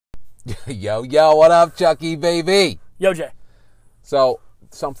Yo, what up, Chucky, baby? Yo, Jay. So,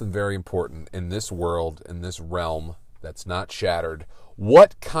 something very important in this world, in this realm that's not shattered.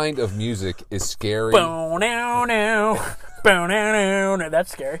 What kind of music is scary? That's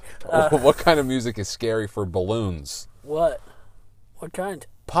scary. What kind of music is scary for balloons? What? What kind?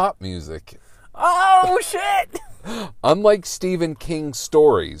 Pop music. Oh, shit! Unlike Stephen King's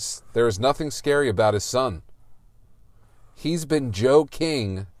stories, there is nothing scary about his son. He's been Joe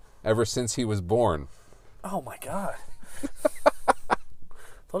King ever since he was born. Oh, my God. I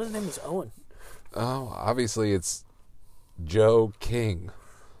thought his name was Owen. Oh, obviously it's Joe King.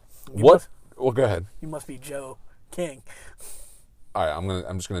 Well, go ahead. You must be Joe King. All right,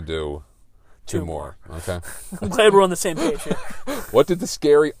 I'm just gonna do two more. Okay. I'm glad we're on the same page here. What did the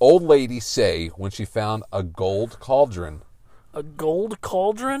scary old lady say when she found a gold cauldron? A gold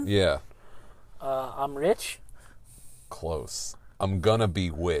cauldron? Yeah. I'm rich. Close. I'm gonna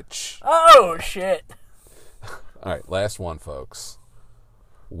be witch. Oh, shit. All right, last one, folks.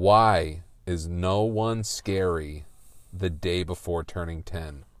 Why is no one scary the day before turning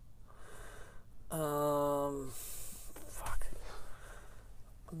 10? Fuck.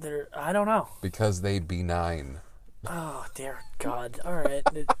 I don't know. Because they be 9. Oh, dear God. All right.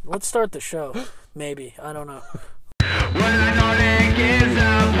 Let's start the show. Maybe. I don't know. When I Nordic is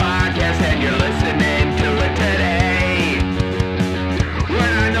a podcast and you're listening to it today. When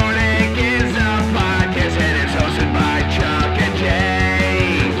I Nordic is a podcast and it's hosted by Chuck and Jay.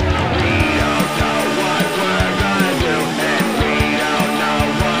 We don't know what we're gonna do and we don't know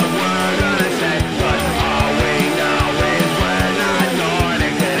what we're gonna say, but all we know is we're not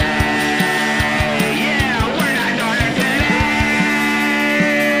Nordic today. Yeah, we're not Nordic today.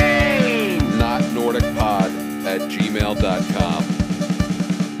 NotNordicPod@gmail.com.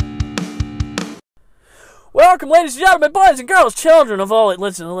 Welcome, ladies and gentlemen, boys and girls, children of all.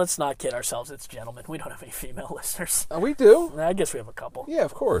 Listen, let's not kid ourselves. It's gentlemen. We don't have any female listeners. We do. I guess we have a couple. Yeah,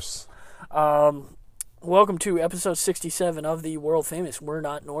 of course. Welcome to episode 67 of the world famous We're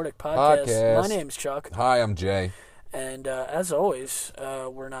Not Nordic podcast. My name's Chuck. Hi, I'm Jay. And as always,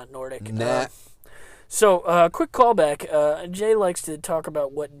 we're not Nordic. Nah. Quick callback. Jay likes to talk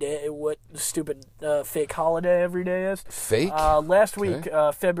about what stupid fake holiday every day is. Fake? Last week,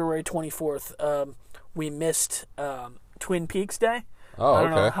 February 24th, we missed Twin Peaks Day. Oh, I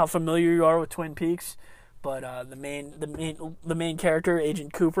don't know okay. how familiar you are with Twin Peaks, but the main character,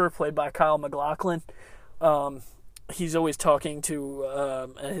 Agent Cooper, played by Kyle MacLachlan, he's always talking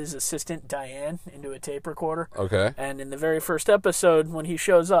to his assistant Diane into a tape recorder. Okay. And in the very first episode, when he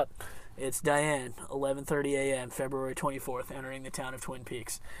shows up, it's Diane, 11:30 a.m., February 24th, entering the town of Twin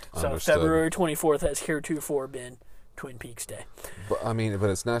Peaks. So Understood. February 24th has heretofore been Twin Peaks Day. But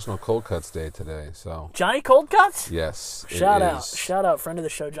it's National Cold Cuts Day today, so. Johnny Cold Cuts? Yes. Shout out, friend of the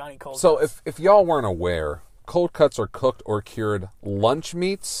show, Johnny Cold So Cuts. if y'all weren't aware, cold cuts are cooked or cured lunch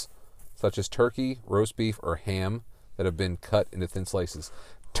meats, such as turkey, roast beef, or ham, that have been cut into thin slices.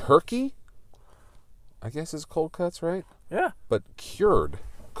 Turkey, I guess, is cold cuts, right? Yeah. But cured.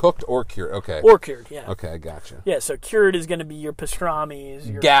 Cooked or cured. Okay. Or cured, yeah. Okay, I gotcha. Yeah, so cured is going to be your pastramis,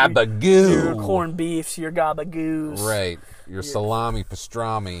 your Gabagoo. your corned beefs, your gabagoos. Right. Your salami,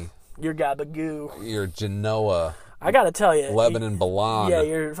 pastrami, Your gabagoo. your Genoa, I got to tell you. Lebanon Balan. Yeah,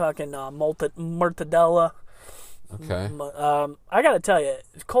 your fucking mortadella. Okay. I got to tell you,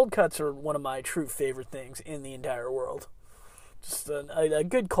 cold cuts are one of my true favorite things in the entire world. Just a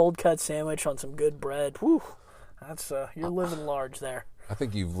good cold cut sandwich on some good bread. Whew. That's you're living large there. I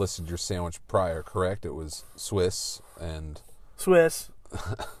think you've listed your sandwich prior, correct? It was Swiss and... Swiss.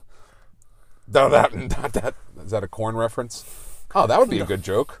 No, not that. Is that a corn reference? Oh, that would be a good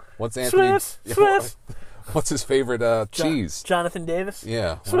joke. What's Anthony... Swiss. What's his favorite cheese? Jonathan Davis.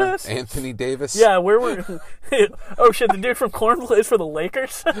 Yeah. Swiss. Anthony Davis? Yeah, where were... Oh, shit, the dude from Corn plays for the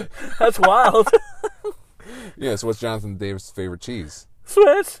Lakers? That's wild. Yeah, so what's Jonathan Davis' favorite cheese?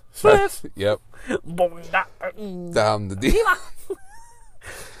 Swiss. Yep. Down the D.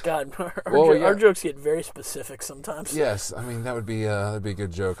 God, our jokes get very specific sometimes. Yes, I mean, that'd be a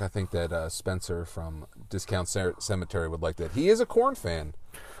good joke. I think that Spencer from Discount Cemetery would like that. He is a Corn fan.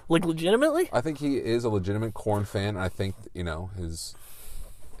 Like, legitimately? I think he is a legitimate Corn fan. And I think, his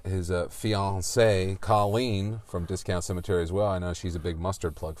fiancée, Colleen, from Discount Cemetery as well. I know she's a big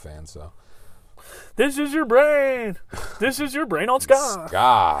Mustard Plug fan, so. This is your brain. This is your brain on ska.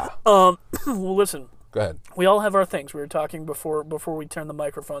 Ska. Well, listen. Go ahead. We all have our things. We were talking before we turned the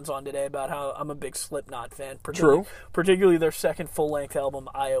microphones on today about how I'm a big Slipknot fan. Particularly their second full-length album,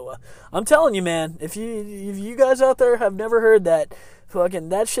 Iowa. I'm telling you, man, if you guys out there have never heard that, fucking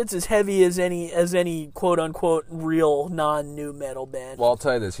that shit's as heavy as any quote-unquote real non-nu metal band. Well, I'll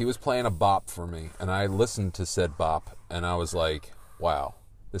tell you this. He was playing a bop for me, and I listened to said bop, and I was like, wow,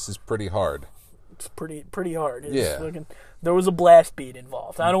 this is pretty hard. It's pretty hard. Yeah. Fucking, there was a blast beat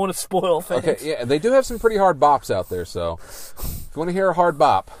involved. I don't want to spoil things. Okay, yeah, they do have some pretty hard bops out there, so if you want to hear a hard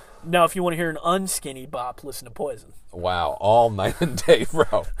bop. Now, if you want to hear an unskinny bop, listen to Poison. Wow, all night and day,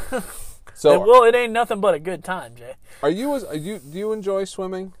 bro. So, well, it ain't nothing but a good time, Jay. Do you enjoy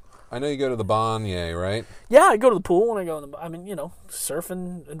swimming? I know you go to the Banya, right? Yeah, I go to the pool when I go in the. I mean,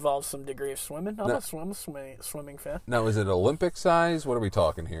 surfing involves some degree of swimming. I'm a swimming fan. Now, is it Olympic size? What are we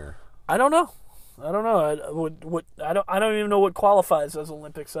talking here? I don't know. I don't even know what qualifies as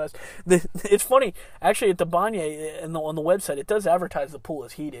Olympic size. It's funny, actually, at the Banya on the website, it does advertise the pool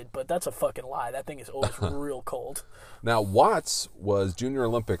is heated, but that's a fucking lie. That thing is always real cold. Now, Watts was Junior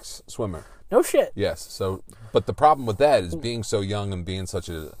Olympics swimmer. No shit. Yes. So, but the problem with that is being so young and being such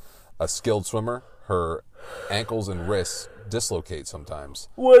a skilled swimmer, her ankles and wrists dislocate sometimes.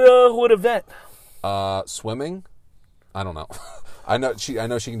 What event? Swimming. I don't know. I know she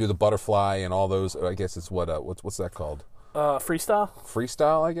can do the butterfly and all those. I guess it's what's that called? Freestyle.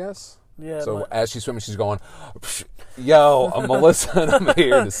 Freestyle, I guess. Yeah. So as she's swimming, she's going, "Yo, I'm Melissa, and I'm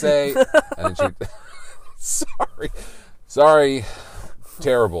here to say," and then she, sorry,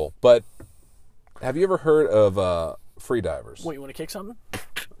 terrible. But have you ever heard of free divers? What, you want to kick something?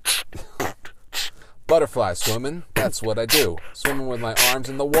 Butterfly swimming, that's what I do. Swimming with my arms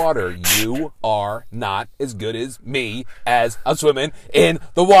in the water. You are not as good as me as I'm swimming in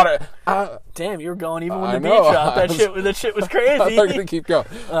the water. Damn, you were going even with the beat drop. That shit was crazy. I'm not going to keep going.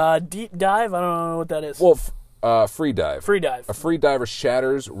 Deep dive? I don't know what that is. Well, free dive. Free dive. A free diver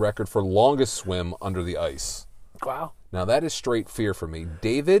shatters record for longest swim under the ice. Wow. Now, that is straight fear for me.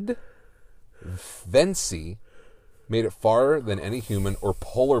 David Vency made it farther than any human or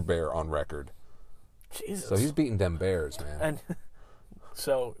polar bear on record. Jesus. So he's beating them bears, man. And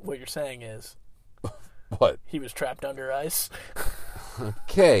so what you're saying is, what? He was trapped under ice.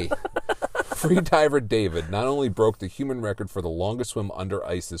 Okay. Freediver David not only broke the human record for the longest swim under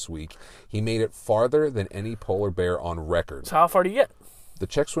ice this week, he made it farther than any polar bear on record. So how far do you get? The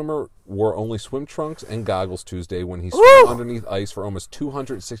Czech swimmer wore only swim trunks and goggles Tuesday when he swam underneath ice for almost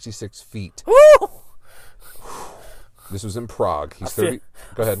 266 feet. Woo! This was in Prague. He's 30.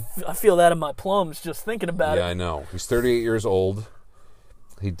 Go ahead. I feel that in my plums just thinking about it. Yeah, I know. He's 38 years old.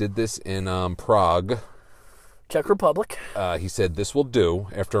 He did this in Prague. Czech Republic. He said, "This will do."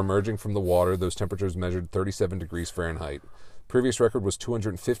 After emerging from the water, those temperatures measured 37 degrees Fahrenheit. Previous record was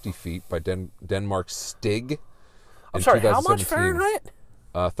 250 feet by Denmark's Stig. I'm sorry, how much Fahrenheit?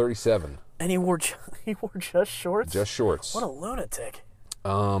 37. And he wore just shorts? Just shorts. What a lunatic.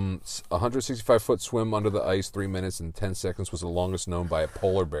 165-foot swim under the ice, 3 minutes and 10 seconds was the longest known by a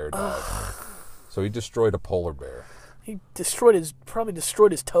polar bear dive. So he destroyed a polar bear. He probably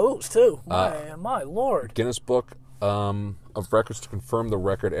destroyed his toes too. My lord. Guinness Book of Records to confirm the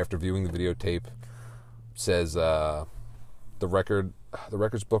record after viewing the videotape says the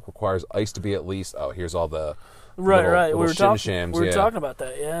records book requires ice to be at least. Oh, here's all the right. We were talking about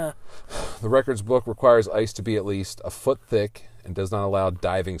that. Yeah. The records book requires ice to be at least a foot thick and does not allow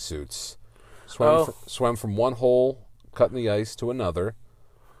diving suits. Swam from one hole cut in the ice to another,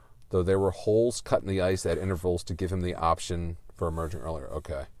 though there were holes cut in the ice at intervals to give him the option for emerging earlier.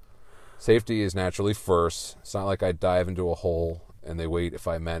 Okay. Safety is naturally first. It's not like I dive into a hole and they wait if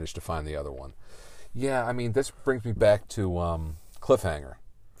I manage to find the other one. Yeah, I mean, this brings me back to Cliffhanger.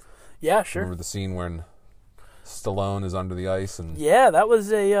 Yeah, sure. Remember the scene when Stallone is under the ice? And yeah, that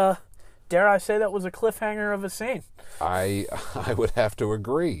was a, dare I say, that was a cliffhanger of a scene. I would have to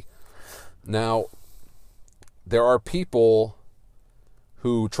agree. Now, there are people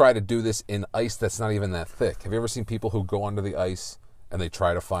who try to do this in ice that's not even that thick. Have you ever seen people who go under the ice and they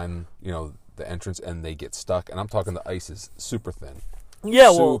try to find, the entrance and they get stuck? And I'm talking the ice is super thin.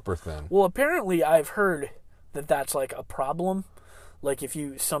 Yeah, super thin. Well, apparently I've heard that that's like a problem. Like if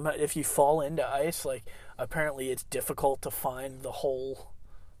you fall into ice, like apparently it's difficult to find the hole.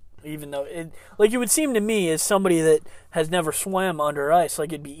 Even though it would seem to me as somebody that has never swam under ice,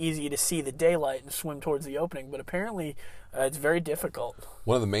 like it'd be easy to see the daylight and swim towards the opening, but apparently it's very difficult.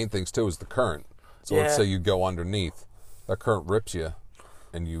 One of the main things too is the current. So let's say you go underneath, that current rips you,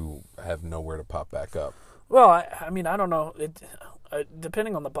 and you have nowhere to pop back up. Well, I mean, I don't know.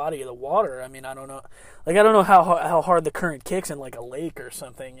 Depending on the body of the water, I mean, I don't know. Like, I don't know how hard the current kicks in like a lake or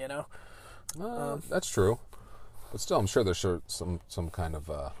something, That's true. But still, I'm sure there's some kind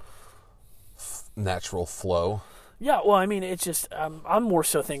of natural flow. Yeah, well, I mean, it's just I'm more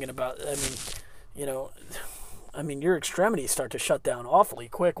so thinking about. Your extremities start to shut down awfully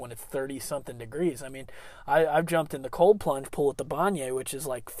quick when it's 30-something degrees. I mean, I've jumped in the cold plunge pool at the Banye, which is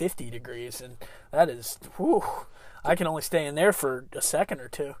like 50 degrees, and that is, whew, I can only stay in there for a second or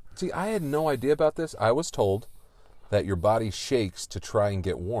two. See, I had no idea about this. I was told that your body shakes to try and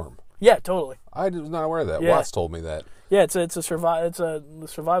get warm. Yeah, totally. I was not aware of that. Yeah. Watts told me that. Yeah, it's a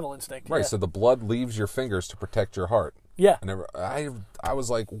survival instinct. Right, yeah. so the blood leaves your fingers to protect your heart. Yeah. I was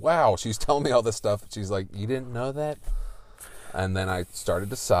like, wow, she's telling me all this stuff. She's like, you didn't know that? And then I started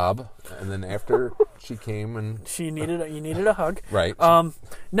to sob, and then after she came and you needed a hug. Right.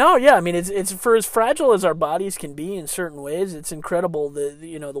 No, yeah, I mean it's for as fragile as our bodies can be in certain ways, it's incredible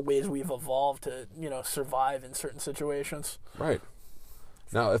the ways we've evolved to, survive in certain situations. Right.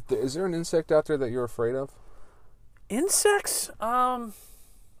 Now, is there an insect out there that you're afraid of? Insects? Not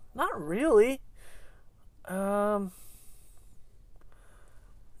really. No,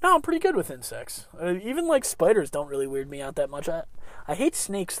 I'm pretty good with insects. Even like spiders don't really weird me out that much. I hate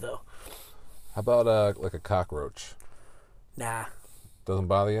snakes though. How about like a cockroach? Nah. Doesn't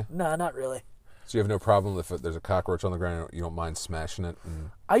bother you? No, not really. So you have no problem if there's a cockroach on the ground, you don't mind smashing it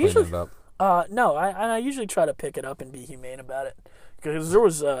and usually cleaning it up? No, I usually try to pick it up and be humane about it. Because there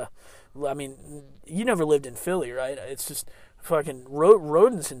was, you never lived in Philly, right? It's just fucking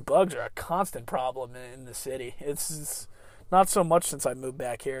rodents and bugs are a constant problem in the city. It's not so much since I moved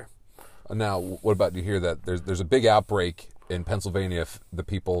back here. Now, what about you hear that there's a big outbreak in Pennsylvania if the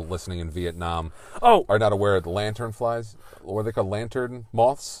people listening in Vietnam are not aware of the lantern flies? What are they called? Lantern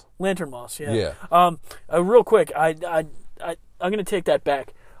moths? Lantern moths, yeah. Yeah. Real quick, I'm going to take that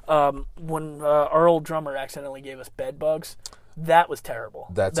back. When our old drummer accidentally gave us bed bugs, that was terrible.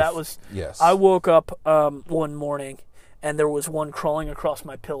 Yes. I woke up one morning and there was one crawling across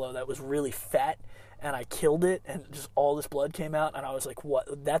my pillow that was really fat, and I killed it, and just all this blood came out, and I was like,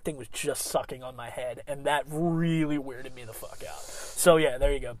 what? That thing was just sucking on my head, and that really weirded me the fuck out. So yeah,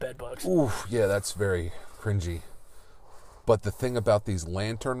 there you go, bed bugs. Ooh, yeah, that's very cringy. But the thing about these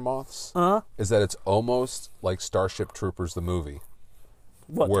lantern moths is that it's almost like Starship Troopers the movie.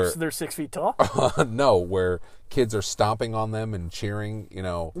 What, they're 6 feet tall? No, where kids are stomping on them and cheering,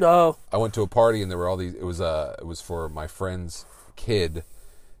 No. I went to a party and there were all these, it was for my friend's kid,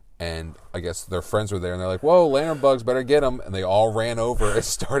 and I guess their friends were there and they're like, whoa, lantern bugs, better get them. And they all ran over and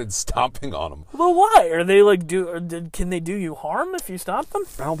started stomping on them. Well, why? Are they like, can they do you harm if you stomp them?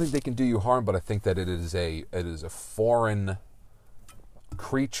 I don't think they can do you harm, but I think that it is a foreign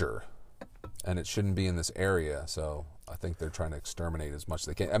creature and it shouldn't be in this area, so I think they're trying to exterminate as much as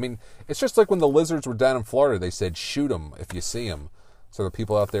they can. I mean, it's just like when the lizards were down in Florida, they said shoot them if you see them. So the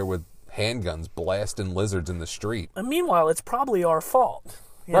people out there with handguns blasting lizards in the street. And meanwhile, it's probably our fault.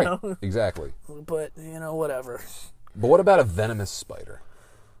 You Right, know? exactly. But, whatever. But what about a venomous spider?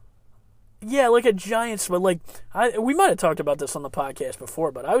 Yeah, like a giant spider. Like, we might have talked about this on the podcast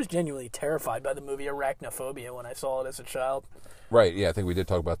before, but I was genuinely terrified by the movie Arachnophobia when I saw it as a child. Right, yeah, I think we did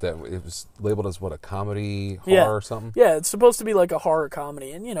talk about that. It was labeled as, what, a comedy horror or something? Yeah, it's supposed to be like a horror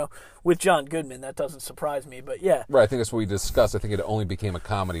comedy. And, with John Goodman, that doesn't surprise me, but yeah. Right, I think that's what we discussed. I think it only became a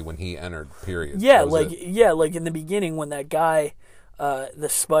comedy when he entered, period. Yeah, like in the beginning when that guy, the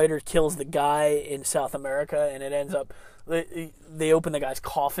spider kills the guy in South America, and it ends up, they open the guy's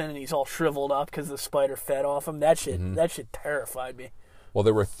coffin and he's all shriveled up because the spider fed off him. That shit terrified me. Well,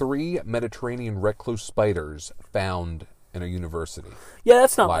 there were 3 Mediterranean recluse spiders found in a university. Yeah,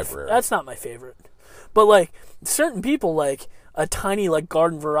 that's not my favorite. But like certain people, like a tiny like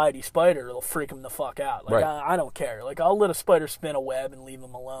garden variety spider, will freak them the fuck out. Like right. I don't care. Like I'll let a spider spin a web and leave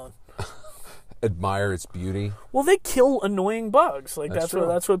them alone. Admire its beauty. Well, they kill annoying bugs. Like that's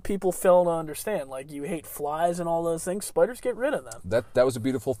what people fail to understand. Like you hate flies and all those things. Spiders get rid of them. That was a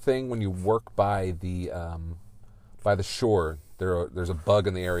beautiful thing when you work by the shore. There's a bug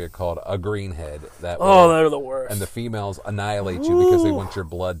in the area called a greenhead. They're the worst. And the females annihilate you because they want your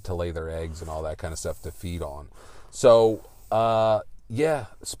blood to lay their eggs and all that kind of stuff to feed on. So, yeah,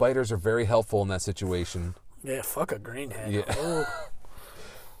 spiders are very helpful in that situation. Yeah, fuck a greenhead. Yeah.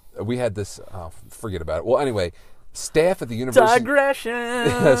 We had this, forget about it. Well, anyway, staff at the University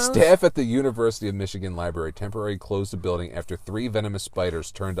of Michigan Library temporarily closed the building after 3 venomous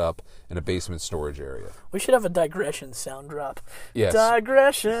spiders turned up in a basement storage area. We should have a digression sound drop. Yes.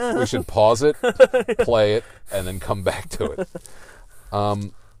 Digression. We should pause it, play it, and then come back to it.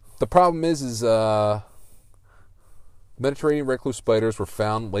 The problem is Mediterranean recluse spiders were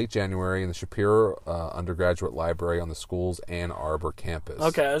found late January in the Shapiro Undergraduate Library on the school's Ann Arbor campus.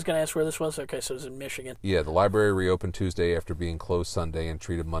 Okay, I was going to ask where this was. Okay, so it's in Michigan. Yeah, the library reopened Tuesday after being closed Sunday and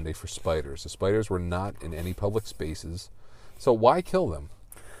treated Monday for spiders. The spiders were not in any public spaces, so why kill them?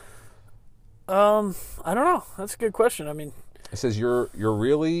 I don't know. That's a good question. I mean, it says you're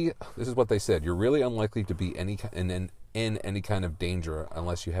really. This is what they said. You're really unlikely to be in any kind of danger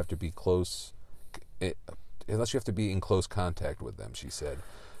unless you have to be close. Unless you have to be in close contact with them, she said.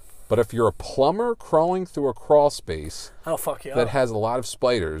 But if you're a plumber crawling through a crawl space that has a lot of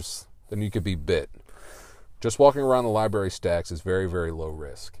spiders, then you could be bit. Just walking around the library stacks is very, very low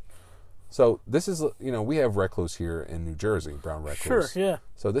risk. So this is, we have recluse here in New Jersey, brown recluse. Sure, yeah.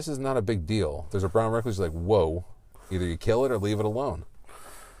 So this is not a big deal. There's a brown recluse, like, whoa, either you kill it or leave it alone.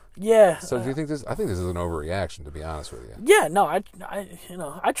 Yeah. So do you think this? I think this is an overreaction, to be honest with you. Yeah, no, I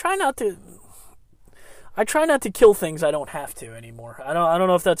try not to. I try not to kill things I don't have to anymore. I don't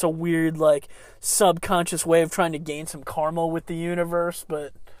know if that's a weird, like, subconscious way of trying to gain some karma with the universe,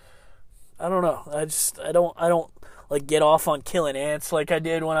 but I don't know. I don't like get off on killing ants like I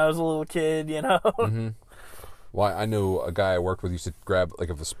did when I was a little kid, Mm-hmm. Well, I know a guy I worked with used to grab, like,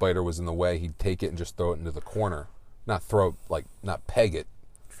 if a spider was in the way, he'd take it and just throw it into the corner. Not peg it,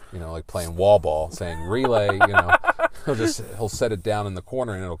 like playing wall ball, saying relay, he'll set it down in the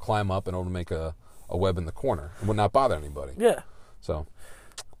corner and it'll climb up and it'll make a web in the corner. It would not bother anybody. Yeah. So.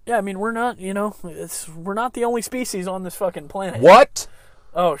 Yeah, I mean, we're not, we're not the only species on this fucking planet. What?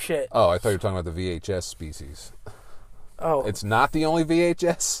 Oh, shit. Oh, I thought you were talking about the VHS species. Oh. It's not the only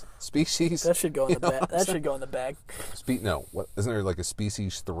VHS species? That should go in the bag. That should go in the bag. No, what? Isn't there like a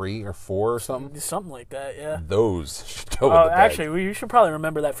species 3 or 4 or something? Something like that, yeah. Those should go in the bag. Actually, we should probably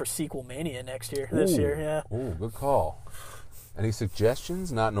remember that for Sequel Mania this year, yeah. Ooh, good call. Any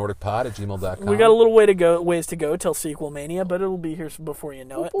suggestions? Not NordicPod@gmail.com. We got a little ways to go till Sequel Mania, but it'll be here before you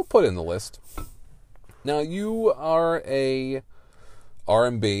know it. We'll put it in the list. Now, you are a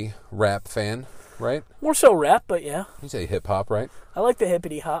R&B rap fan, right? More so rap, but yeah. You say hip-hop, right? I like the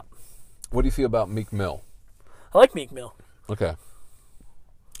hippity hop. What do you feel about Meek Mill? I like Meek Mill. Okay.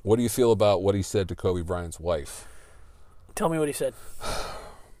 What do you feel about what he said to Kobe Bryant's wife? Tell me what he said.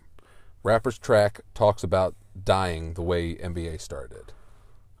 Rapper's track talks about dying the way NBA star did.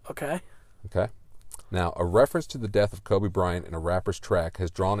 Okay. Now, a reference to the death of Kobe Bryant in a rapper's track has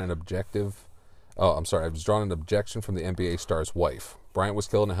drawn an objection from the NBA star's wife. Bryant was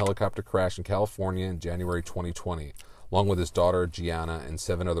killed in a helicopter crash in California in January 2020, along with his daughter Gianna and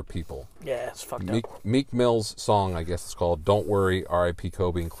 7 other people. Yeah, it's fucked up. Meek Mill's song, I guess it's called "Don't Worry, R.I.P.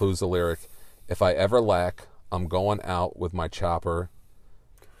 Kobe," includes the lyric, "If I ever lack, I'm going out with my chopper.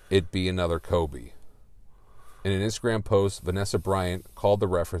 It be another Kobe." In an Instagram post, Vanessa Bryant called the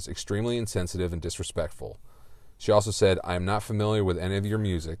reference extremely insensitive and disrespectful. She also said, "I am not familiar with any of your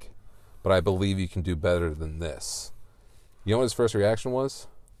music, but I believe you can do better than this." You know what his first reaction was?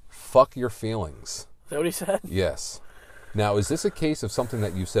 Fuck your feelings. Is that what he said? Yes. Now, is this a case of something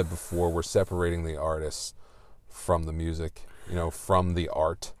that you said before, we're separating the artist from the music, from the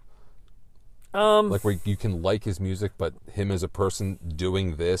art? Like where you can like his music, but him as a person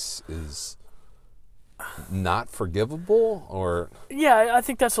doing this is not forgivable, or? Yeah, I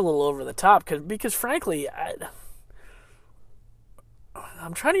think that's a little over the top because frankly,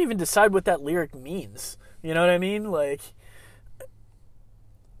 I'm trying to even decide what that lyric means. You know what I mean? Like,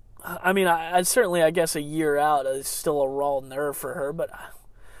 I mean, I certainly, I guess, a year out is still a raw nerve for her, but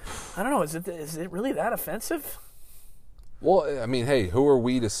I don't know. Is it really that offensive? Well, I mean, hey, who are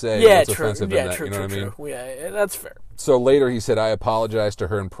we to say what's offensive in that? True, you know what I mean? Yeah, that's fair. So later he said, "I apologized to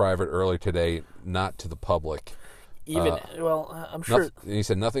her in private earlier today, not to the public." I'm sure. He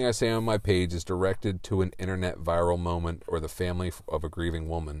said, "Nothing I say on my page is directed to an internet viral moment or the family of a grieving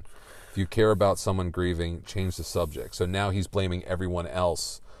woman. If you care about someone grieving, change the subject." So now he's blaming everyone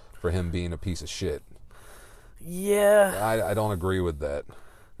else for him being a piece of shit. Yeah. I don't agree with that.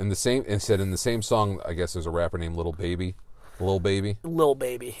 In the same song, I guess there's a rapper named Lil Baby,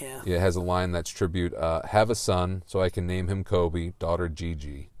 yeah. Yeah, it has a line that's tribute, "Have a son so I can name him Kobe, daughter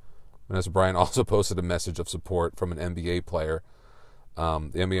Gigi." Vanessa Bryant also posted a message of support from an NBA player.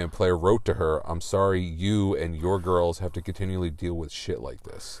 The NBA player wrote to her, "I'm sorry you and your girls have to continually deal with shit like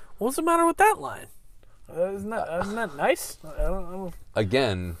this." What's the matter with that line? Isn't that nice? I don't.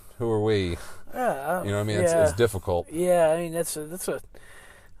 Again, who are we? Yeah. You know what I mean? Yeah. It's difficult. Yeah, I mean, that's a...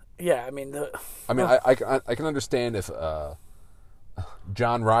 Yeah, I mean... I can understand if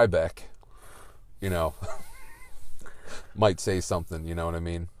John Rybeck, might say something, you know what I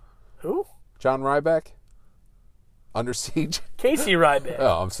mean? Who? John Rybeck? Under Siege? Casey Rybeck.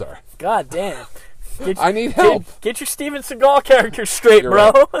 Oh, I'm sorry. God damn. I need help. Get your Steven Seagal character straight, You're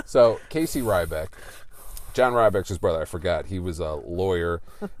bro. right. So Casey Rybeck, John Rybeck's his brother. I forgot he was a lawyer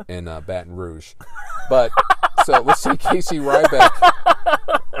in Baton Rouge. But so let's say Casey Rybeck.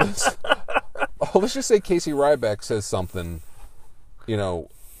 Let's just say Casey Rybeck says something,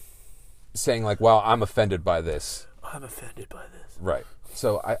 saying like, "Wow, I'm offended by this." I'm offended by this. Right.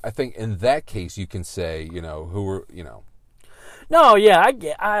 So I think in that case you can say, who were, No, yeah, I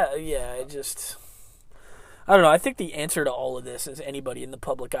don't know. I think the answer to all of this is anybody in the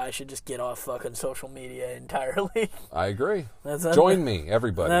public eye should just get off fucking social media entirely. I agree. Join me,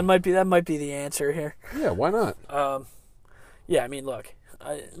 everybody. That might be the answer here. Yeah, why not? Yeah, I mean, look,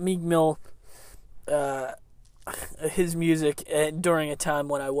 Meek Mill, his music during a time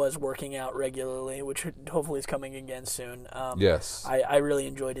when I was working out regularly, which hopefully is coming again soon. Yes. I really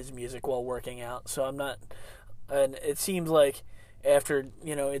enjoyed his music while working out, so I'm not. And it seems like after,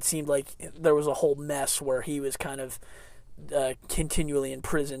 it seemed like there was a whole mess where he was kind of continually in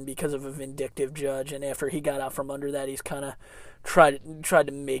prison because of a vindictive judge, and after he got out from under that, he's kind of tried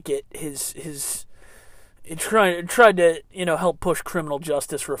to make it his. He tried to help push criminal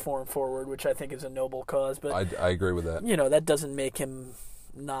justice reform forward, which I think is a noble cause. But I agree with that. That doesn't make him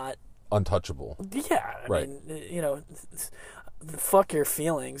not untouchable. Yeah, I mean, fuck your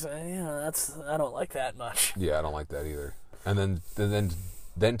feelings. I don't like that much. Yeah, I don't like that either. And then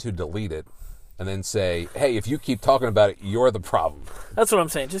to delete it, and then say, hey, if you keep talking about it, you're the problem. That's what I'm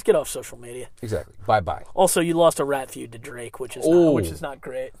saying. Just get off social media. Exactly. Bye. Also, you lost a rap feud to Drake, which is not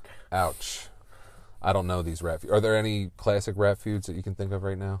great. Ouch. I don't know these rap feuds. Are there any classic rap feuds that you can think of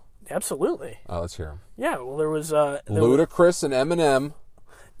right now? Absolutely. Let's hear them. Yeah, well, there was... Ludacris and Eminem.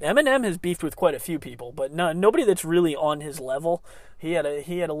 Eminem has beefed with quite a few people, but nobody that's really on his level. He had a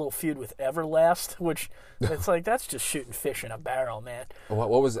little feud with Everlast, which it's like that's just shooting fish in a barrel, man. What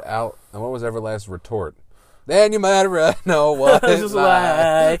was Everlast's retort? Then you might know what it's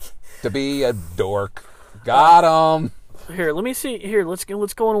like to be a dork. Got him. Here, let me see. Here, let's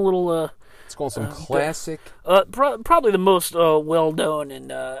go on a little. Let's go on some classic. Probably the most well-known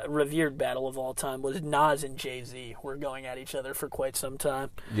and revered battle of all time was Nas and Jay-Z were going at each other for quite some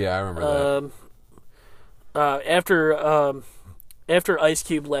time. Yeah, I remember that. After Ice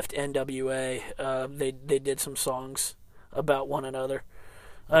Cube left NWA, they did some songs about one another.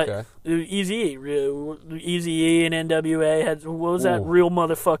 Okay. Eazy-E and NWA had, what was that? Real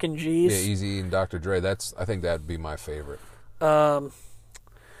Motherfucking G's. Yeah, Eazy and Dr. Dre. I think that'd be my favorite.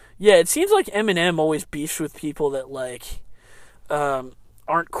 Yeah, it seems like Eminem always beefs with people that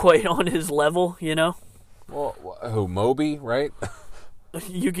aren't quite on his level, Well, who, Moby, right?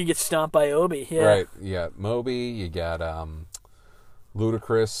 You could get stomped by Obi, yeah. Right, yeah. Moby, you got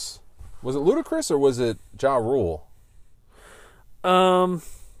Ludacris. Was it Ludacris or was it Ja Rule? Probably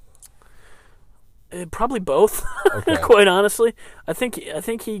both. Okay. Quite honestly, I think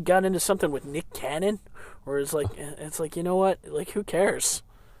he got into something with Nick Cannon, where it's like you know what, like who cares?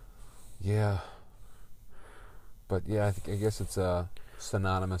 Yeah, but yeah, I guess it's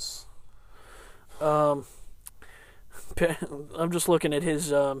synonymous. I'm just looking at his.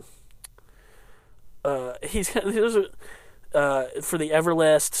 He's for the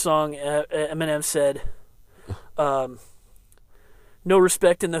Everlast song. Eminem said, "No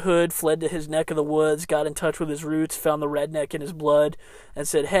respect in the hood. Fled to his neck of the woods. Got in touch with his roots. Found the redneck in his blood, and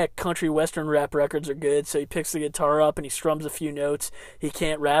said, heck, country western rap records are good." So he picks the guitar up and he strums a few notes. He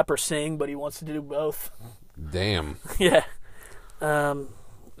can't rap or sing, but he wants to do both. Damn. Yeah.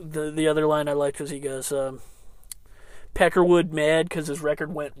 The other line I liked was he goes, "Peckerwood mad because his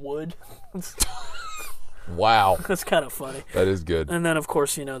record went wood." Wow. That's kind of funny. That is good. And then of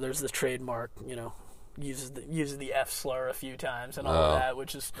course there's the trademark uses the F slur a few times and all of that,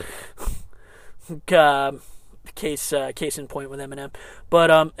 which is case in point with Eminem.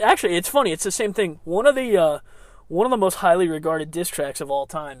 But actually, it's funny. It's the same thing. One of the most highly regarded diss tracks of all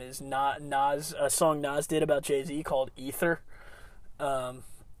time is Nas, a song Nas did about Jay-Z called "Ether," and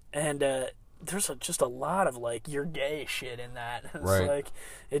there's just a lot of "you're gay" shit in that. It's right.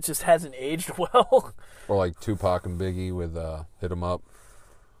 It just hasn't aged well. Or like Tupac and Biggie with "Hit 'Em Up."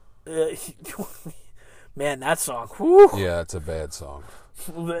 Man, that song. Whew. Yeah, it's a bad song.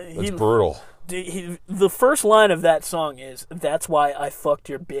 It's brutal. The first line of that song is, "That's why I fucked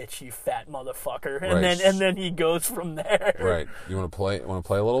your bitch, you fat motherfucker," and right. then he goes from there. Right. You want to play? Want to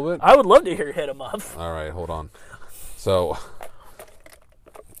play a little bit? I would love to hear "Hit 'Em Up." All right, hold on. So,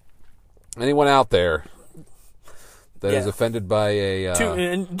 anyone out there that is offended by a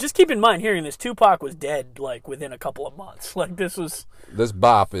and just keep in mind, hearing this, Tupac was dead within a couple of months. This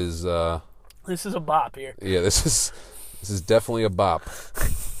bop is. This is a bop here. Yeah, this is definitely a bop.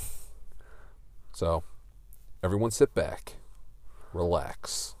 So, everyone sit back,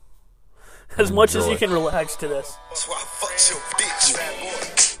 relax. As much as enjoy. you can relax to this. That's why I fucked your bitch, fat boy.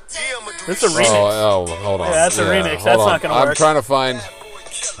 Yeah, That's a remix. Oh, hold on. Yeah, that's a remix. hold That's on. not gonna I'm work. trying to find.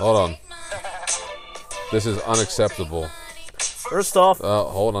 Hold on. This is unacceptable. First off,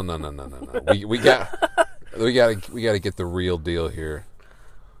 Hold on, no. We got to get the real deal here.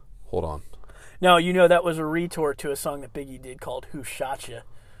 Hold on. no, you know that was a retort to a song that Biggie did called "Who Shot Ya,"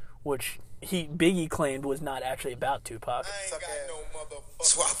 which Biggie claimed was not actually about Tupac. That's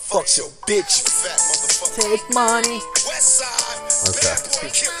why I fucked your bitch, you fat motherfucker. Take money. West side, Okay. bad boy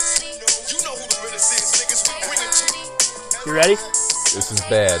killers. You know who the realest is, niggas. We bring it to you. You ready? This is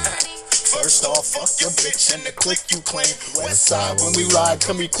bad. First off, fuck your bitch and the click you claim. West side, When we ride,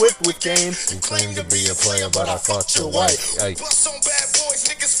 come equipped with game. You claim to be a player, but I fucked your wife. Hey, Plus on bad boys,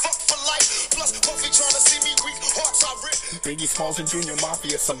 niggas fuck for life. Plus Puffy trying to see me weak, hearts I rip. Biggie Smalls and Junior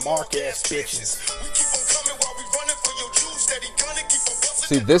Mafia, some mark ass bitches. We keep on coming while we running for your juice. Steady gunning, keep on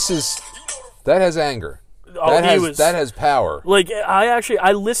busting. that has anger. Oh, that has power. Like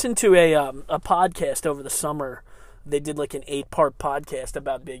I listened to a podcast over the summer. They did like an 8-part podcast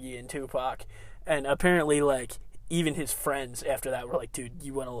about Biggie and Tupac, and apparently like even his friends after that were like, "Dude,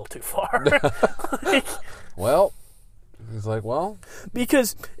 you went a little too far." Like, Well, he's like, well,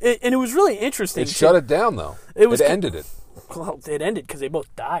 because and it was really interesting. it shut it down though. It ended it. Well, it ended because they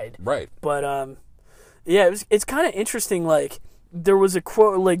both died. Right. But yeah, it's kind of interesting. Like there was a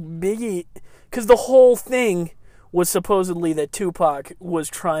quote like Biggie, because the whole thing was supposedly that Tupac was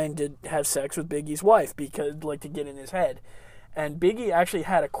trying to have sex with Biggie's wife because like to get in his head, and Biggie actually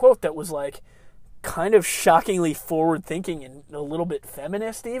had a quote that was like kind of shockingly forward thinking and a little bit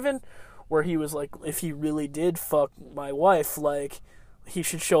feminist even, where he was like, if he really did fuck my wife, like he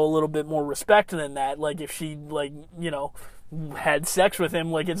should show a little bit more respect than that. Like if she like had sex with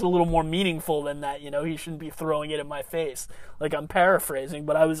him, like it's a little more meaningful than that. He shouldn't be throwing it in my face. Like I'm paraphrasing,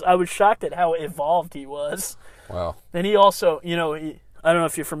 but I was shocked at how evolved he was. Wow. And he also, I don't know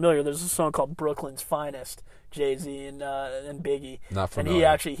if you're familiar. There's a song called "Brooklyn's Finest." Jay-Z and Biggie. Not familiar.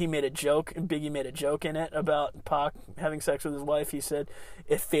 And he made a joke. And Biggie made a joke in it about Pac having sex with his wife. He said,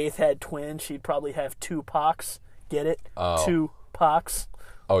 if Faith had twins, she'd probably have 2 Pacs. Get it? Oh. 2 Pacs.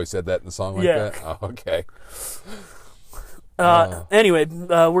 Oh, he said that in the song like Yeah. that? Oh, okay. Anyway,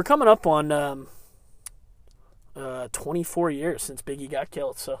 we're coming up on 24 years since Biggie got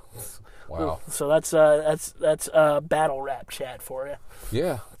killed. So, Wow. so that's battle rap chat for you.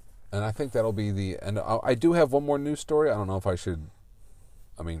 Yeah. And I think that'll be the end. I do have one more news story. I don't know if I should.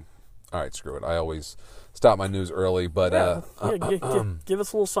 All right, screw it. I always stop my news early, but Give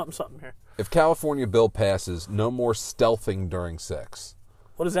us a little something here. if California bill passes, no more stealthing during sex.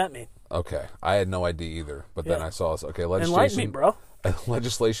 What does that mean? Okay, I had no idea either, but then Yeah. I saw this. Okay, Enlighten me, bro.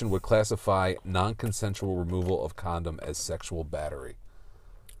 legislation would classify non-consensual removal of condom as sexual battery.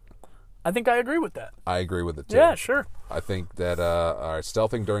 I think I agree with that. I agree with it too. Yeah, sure. I think that all right,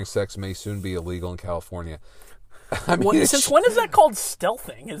 stealthing during sex may soon be illegal in California. I mean, Since when is that called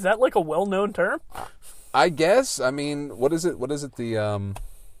stealthing? Is that like a well-known term? I guess. I mean, what is it? What is it? The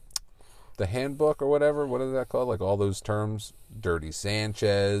handbook or whatever. What is that called? Like all those terms. Dirty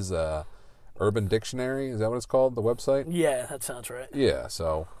Sanchez, Urban Dictionary. Is that what it's called? The website. Yeah, that sounds right. Yeah.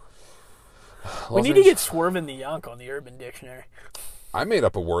 So We need to get Swervin' the Yonk on the Urban Dictionary. I made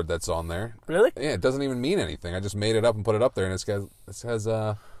up a word that's on there. Really? Yeah, it doesn't even mean anything. I just made it up and put it up there, and it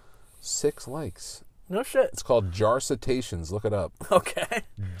has 6 likes. No shit. It's called Jarcitations. Look it up. Okay.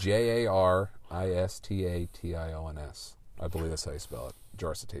 Jaristations. I believe that's how you spell it.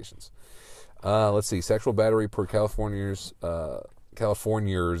 Jarcitations. Let's see. Sexual battery per California's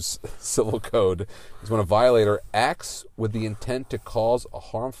civil code is when a violator acts with the intent to cause a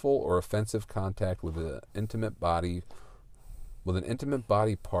harmful or offensive contact with an intimate body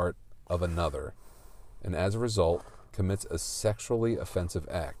part of another, and as a result commits a sexually offensive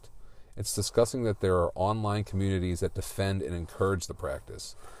act. It's disgusting that there are online communities that defend and encourage the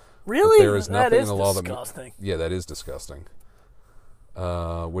practice. Really? But there is That nothing is in the law disgusting. Yeah, that is disgusting.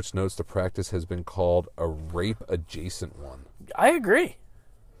 Which notes the practice has been called a rape-adjacent one. I agree.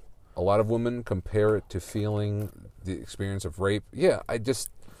 A lot of women compare it to feeling the experience of rape. Yeah, I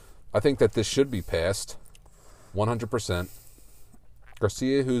think that this should be passed 100%.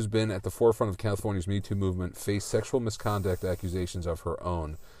 Garcia, who's been at the forefront of California's Me Too movement, faced sexual misconduct accusations of her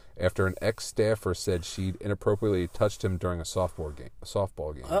own after an ex-staffer said she'd inappropriately touched him during a softball game.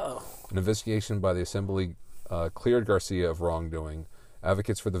 Uh-oh. An investigation by the assembly cleared Garcia of wrongdoing.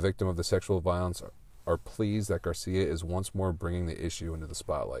 Advocates for the victim of the sexual violence are pleased that Garcia is once more bringing the issue into the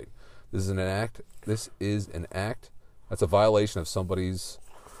spotlight. This is an act that's a violation of somebody's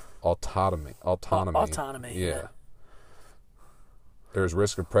autonomy. Autonomy. Yeah. There's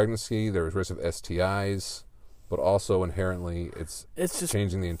risk of pregnancy. There's risk of STIs, but also inherently, it's just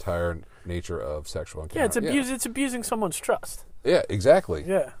changing the entire nature of sexual encounter. It's abusing someone's trust. Yeah, exactly.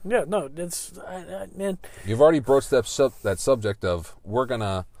 Yeah. No, it's man. You've already broached that subject of we're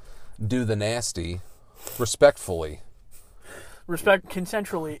gonna do the nasty respectfully.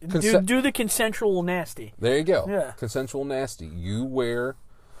 Consensually. Do the consensual nasty. There you go. Yeah. Consensual nasty. You wear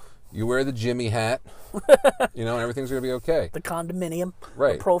the Jimmy hat, and everything's gonna be okay. The condominium.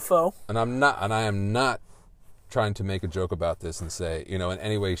 Right. The Profo. And I am not trying to make a joke about this and say, in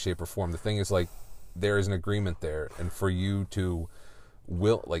any way, shape, or form. The thing is, like, there is an agreement there, and for you to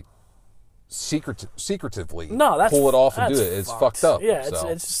secretively pull it off and do it, it's fucked up. Yeah, so.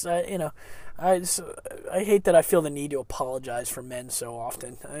 it's I hate that I feel the need to apologize for men so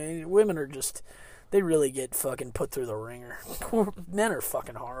often. Women are just, they really get fucking put through the ringer. Men are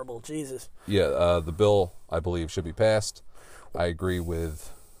fucking horrible. Jesus. Yeah, the bill, I believe, should be passed. I agree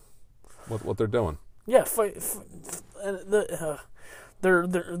with what they're doing. Yeah,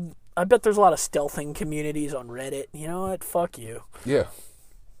 I bet there's a lot of stealthing communities on Reddit. You know what? Fuck you. Yeah.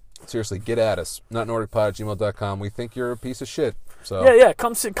 Seriously, get at us. NotNordicPod@gmail.com. We think you're a piece of shit. So yeah.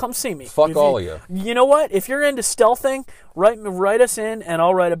 Come see me. Fuck all of you. You know what? If you're into stealthing, write us in, and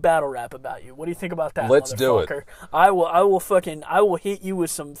I'll write a battle rap about you. What do you think about that? Let's do it. I will hit you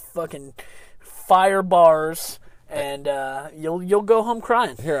with some fucking fire bars, and you'll go home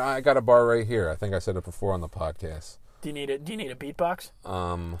crying. Here, I got a bar right here. I think I said it before on the podcast. Do you need a beatbox?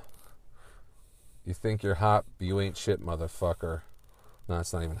 You think you're hot, but you ain't shit, motherfucker. No,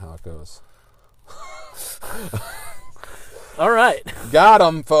 that's not even how it goes. All right. Got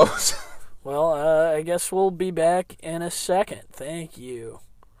 'em, folks. Well, I guess we'll be back in a second. Thank you.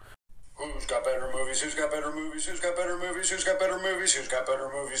 Who's got better movies? Who's got better movies? Who's got better movies? Who's got better movies? Who's got better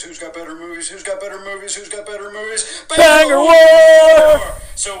movies? Who's got better movies? Who's got better movies? Who's got better movies? Banger War!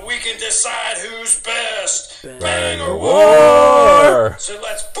 So we can decide who's best. Banger War! So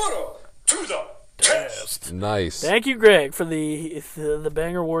let's put 'em to the test. Nice. Thank you, Greg, for the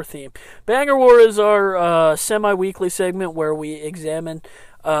Banger War theme. Banger War is our semi-weekly segment where we examine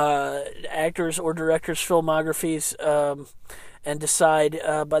actors or directors' filmographies and decide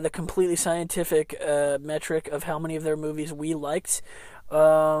by the completely scientific metric of how many of their movies we liked,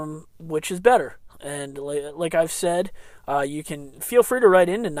 which is better. And like I've said, you can feel free to write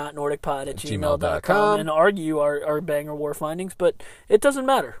into notnordicpod@gmail.com and argue our Banger War findings, but it doesn't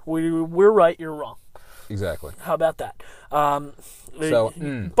matter. We're right, you're wrong. Exactly. How about that? So,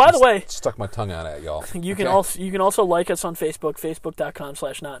 by the way, stuck my tongue out at y'all. you can also like us on Facebook,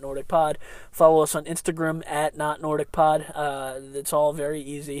 facebook.com/NotNordicPod. Follow us on Instagram @NotNordicPod. It's all very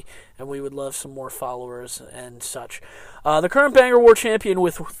easy, and we would love some more followers and such. The current Banger War champion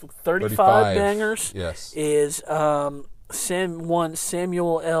with 35 bangers is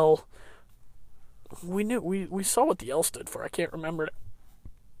Samuel L. We saw what the L stood for. I can't remember it.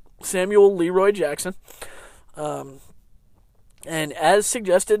 Samuel Leroy Jackson. And as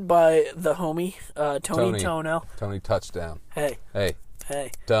suggested by the homie Tony Tono. Tony Touchdown. Hey.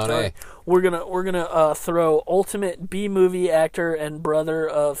 Tony. We're gonna throw ultimate B-movie actor and brother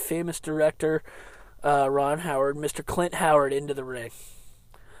of famous director Ron Howard, Mr. Clint Howard, into the ring.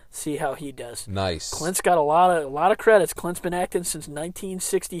 See how he does. Nice. Clint's got a lot of credits. Clint's been acting since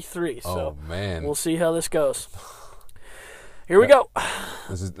 1963. So man, we'll see how this goes. Here we go.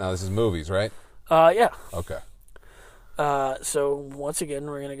 This is movies, right? Yeah. Okay. So once again,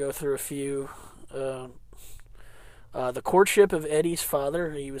 we're gonna go through a few. The Courtship of Eddie's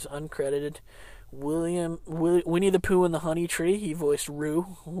Father. He was uncredited. Winnie the Pooh and the Honey Tree. He voiced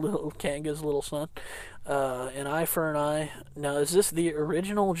Roo, little Kanga's little son. An Eye for an Eye. Now, is this the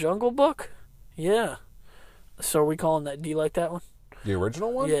original Jungle Book? Yeah. So are we calling that? Do you like that one? The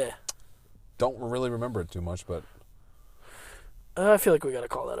original one? Yeah. Don't really remember it too much, but I feel like we got to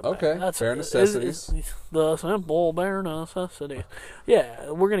call that a okay. That's bare necessities. The simple bare necessities.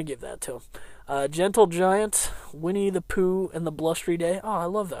 Yeah, we're gonna give that to him. Gentle Giant, Winnie the Pooh and the Blustery Day. Oh, I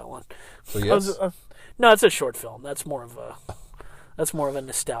love that one. So yes. No, it's a short film. That's more of a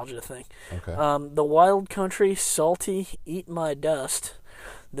nostalgia thing. Okay. The Wild Country, Salty, Eat My Dust,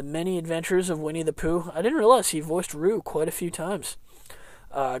 The Many Adventures of Winnie the Pooh. I didn't realize he voiced Roo quite a few times.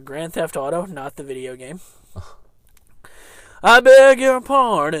 Grand Theft Auto, not the video game. I beg your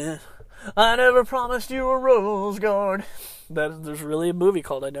pardon. I never promised you a rose garden. There's really a movie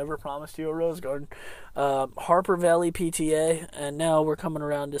called I Never Promised You a Rose Garden. Harper Valley PTA, and now we're coming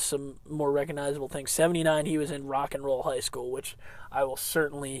around to some more recognizable things. 79, he was in Rock and Roll High School, which I will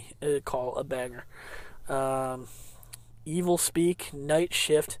certainly call a banger. Evil Speak, Night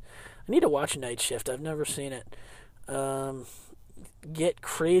Shift. I need to watch Night Shift. I've never seen it. Get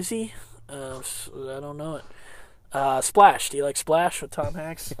Crazy. I don't know it. Splash. Do you like Splash with Tom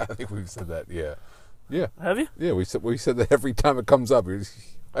Hanks? I think we've said that. Yeah. Yeah. Have you? Yeah, we said that every time it comes up.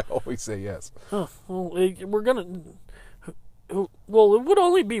 I always say yes. Oh, well, we're gonna. Well, it would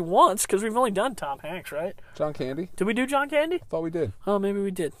only be once because we've only done Tom Hanks, right? John Candy? Did we do John Candy? I thought we did. Oh, maybe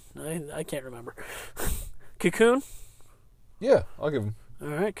we did. I can't remember. Cocoon. Yeah, I'll give him. All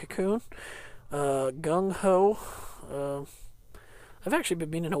right, Cocoon. Gung Ho. I've actually been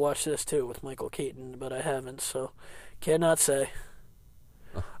meaning to watch this too with Michael Keaton, but I haven't, so cannot say.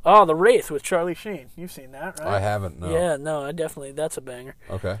 Oh, The Wraith with Charlie Sheen. You've seen that, right? I haven't, no. Yeah, no, I definitely. That's a banger.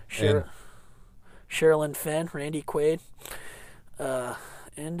 Okay. Sherilyn Fenn, Randy Quaid.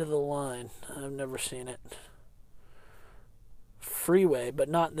 End of the Line. I've never seen it. Freeway, but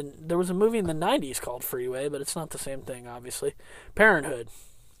not the. There was a movie in the 90s called Freeway, but it's not the same thing, obviously. Parenthood.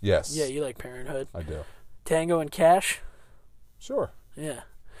 Yes. Yeah, you like Parenthood. I do. Tango and Cash. Sure. Yeah.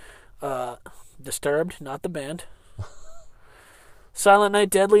 Disturbed, not the band. Silent Night,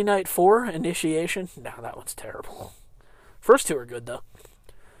 Deadly Night 4, Initiation. No, that one's terrible. First two are good, though.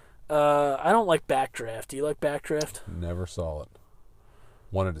 I don't like Backdraft. Do you like Backdraft? Never saw it.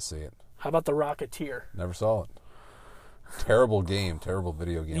 Wanted to see it. How about The Rocketeer? Never saw it. Terrible game. Terrible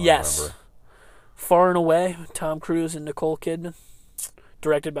video game. Yes. I remember. Far and Away, Tom Cruise and Nicole Kidman.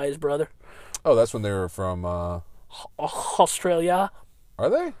 Directed by his brother. Oh, that's when they were from... Australia. Are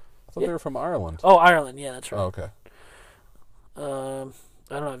they? I thought they were from Ireland. Oh, Ireland. Yeah, that's right. Oh, okay. I don't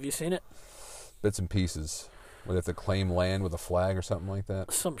know. Have you seen it? Bits and pieces. Where they have to claim land with a flag or something like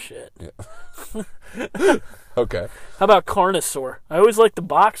that. Some shit. Yeah. Okay. How about Carnosaur? I always liked the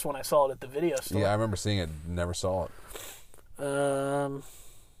box when I saw it at the video store. Yeah, I remember seeing it. Never saw it.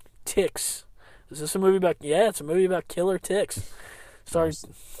 Ticks. Is this a movie about... Yeah, it's a movie about killer ticks.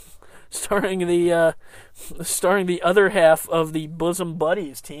 Starring the other half of the Bosom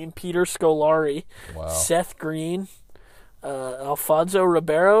Buddies team, Peter Scolari, Wow. Seth Green, Alfonso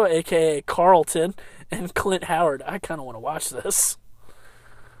Ribeiro, a.k.a. Carlton, and Clint Howard. I kind of want to watch this.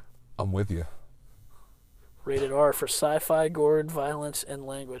 I'm with you. Rated R for sci-fi, gore, violence, and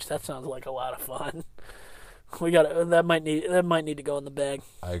language. That sounds like a lot of fun. That might need to go in the bag.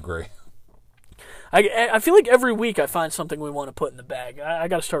 I agree. I feel like every week I find something we want to put in the bag. I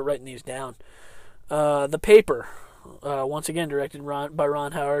got to start writing these down. The Paper, once again directed by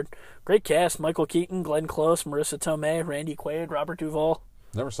Ron Howard. Great cast: Michael Keaton, Glenn Close, Marissa Tomei, Randy Quaid, Robert Duvall.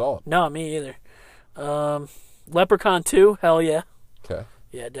 Never saw it. No, me either. Leprechaun 2, hell yeah. Okay.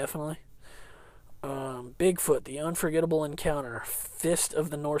 Yeah, definitely. Bigfoot, The Unforgettable Encounter, Fist of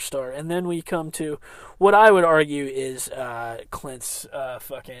the North Star. And then we come to what I would argue is Clint's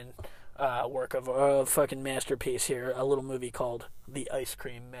fucking work of fucking masterpiece here, a little movie called The Ice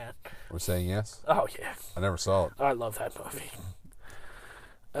Cream Man. We're saying yes? Oh, yeah. I never saw it. I love that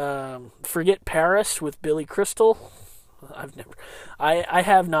movie. Forget Paris with Billy Crystal. I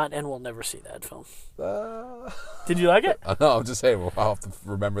have not and will never see that film. Did you like it? No, I'm just saying, I'll have to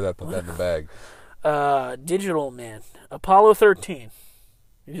remember that, put that in the bag. Digital Man, Apollo 13.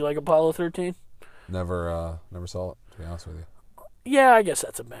 Did you like Apollo 13? Never saw it, to be honest with you. Yeah, I guess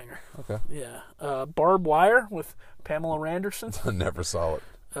that's a banger. Okay. Yeah. Barbed Wire with Pamela Randerson. Never saw it.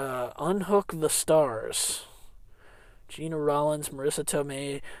 Unhook the Stars. Gina Rollins, Marissa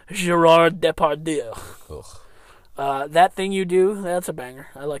Tomei, Gerard Depardieu. Ugh. That Thing You Do, that's a banger.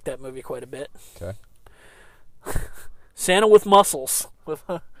 I like that movie quite a bit. Okay. Santa with Muscles with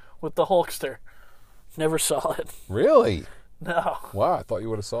the Hulkster. Never saw it. Really? No. Wow, I thought you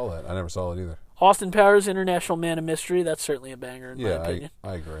would have saw that. I never saw it either. Austin Powers, International Man of Mystery. That's certainly a banger in my opinion.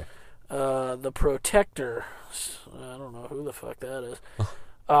 I agree. The Protector. I don't know who the fuck that is.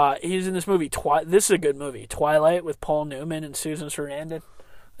 He's in this movie. This is a good movie. Twilight with Paul Newman and Susan Sarandon.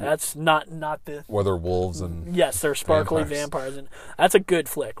 That's not the... Were there wolves and... Yes, they're sparkly vampires. And that's a good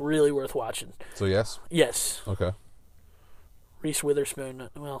flick. Really worth watching. So yes? Yes. Okay. Reese Witherspoon.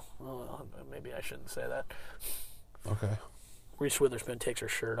 Well, maybe I shouldn't say that. Okay. Reese Witherspoon takes her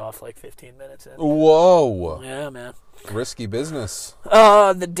shirt off like 15 minutes in. Whoa. Yeah, man. Risky business.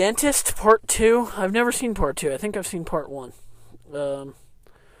 The Dentist, Part 2. I've never seen Part 2. I think I've seen Part 1. The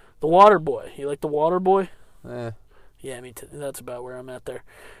Water Boy. You like The Water Boy? Yeah, me too. That's about where I'm at there.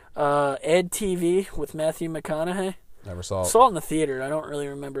 Ed TV with Matthew McConaughey. Never saw it. Saw it in the theater. I don't really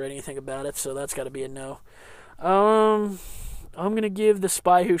remember anything about it, so that's got to be a no. I'm going to give The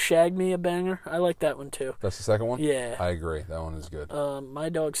Spy Who Shagged Me a banger. I like that one, too. That's the second one? Yeah. I agree. That one is good. My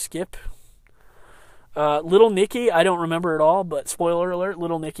Dog Skip. Little Nicky, I don't remember at all, but spoiler alert,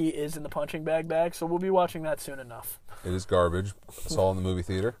 Little Nicky is in the punching bag, so we'll be watching that soon enough. It is garbage. I saw it in the movie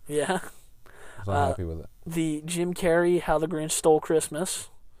theater. Yeah. I was not happy with it. The Jim Carrey, How the Grinch Stole Christmas.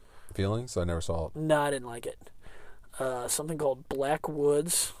 Feelings? I never saw it. No, I didn't like it. Something called Black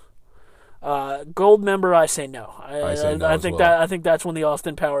Woods. Gold Member, I say no. I say no I as think well. I think that's when the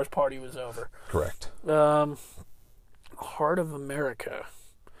Austin Powers party was over. Correct. Heart of America.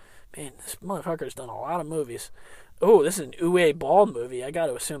 Man, this motherfucker's done a lot of movies. Oh, this is an Uwe Ball movie. I got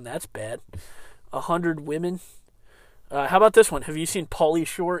to assume that's bad. 100 Women. How about this one? Have you seen Pauly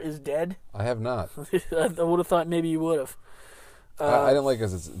Shore is Dead? I have not. I would have thought maybe you would have. I didn't like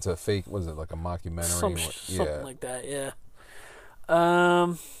it. It's a fake. What is it, like a mockumentary? Something like that, yeah.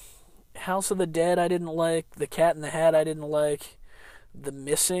 House of the Dead I didn't like. The Cat in the Hat I didn't like. The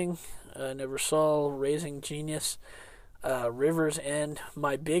Missing I never saw. Raising Genius. River's End.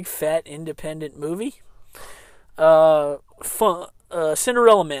 My Big Fat Independent Movie. Cinderella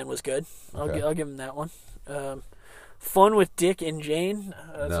Man was good. Okay. I'll give him that one. Fun with Dick and Jane.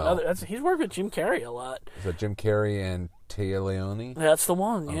 No. He's worked with Jim Carrey a lot. Is that Jim Carrey and Tia Leone? That's the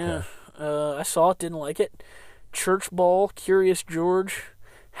one, yeah. Okay. I saw it, didn't like it. Church Ball, Curious George,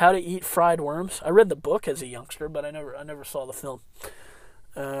 How to Eat Fried Worms. I read the book as a youngster, but I never saw the film.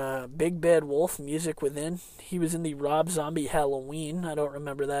 Big Bad Wolf, Music Within. He was in the Rob Zombie Halloween. I don't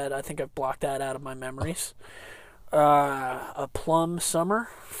remember that. I think I've blocked that out of my memories. A Plum Summer,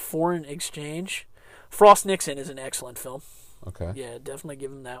 Foreign Exchange. Frost Nixon is an excellent film. Okay. Yeah, definitely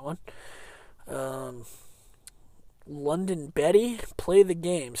give him that one. London Betty, Play the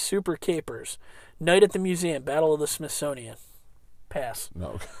Game, Super Capers, Night at the Museum, Battle of the Smithsonian. Pass.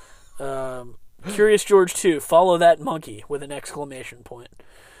 No. Curious George 2, Follow That Monkey, with an exclamation point.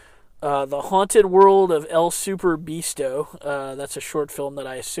 The Haunted World of El Super Beasto. That's a short film that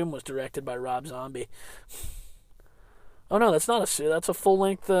I assume was directed by Rob Zombie. Oh no, that's not that's a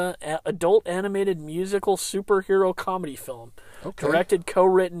full-length adult animated musical superhero comedy film. Okay. Directed,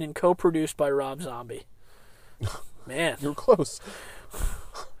 co-written, and co-produced by Rob Zombie. Man. You were close.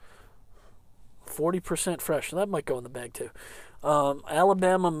 40% fresh. That might go in the bag too.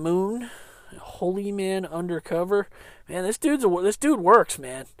 Alabama Moon, Holy Man Undercover. Man, this dude works,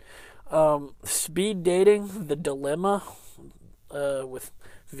 man. Speed Dating, The Dilemma, with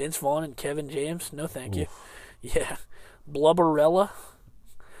Vince Vaughn and Kevin James. No, thank you. Yeah. Blubberella,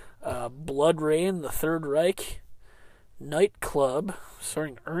 Blood Rain, The Third Reich, Nightclub,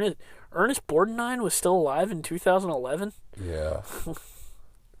 starring Ernest Borgnine was still alive in 2011. Yeah.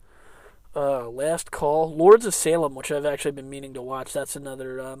 Last Call, Lords of Salem, which I've actually been meaning to watch. That's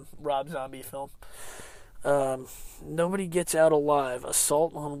another Rob Zombie film. Nobody Gets Out Alive,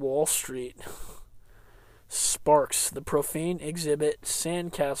 Assault on Wall Street, Sparks, The Profane Exhibit,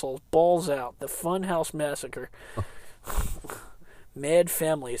 Sandcastles, Balls Out, The Funhouse Massacre, Mad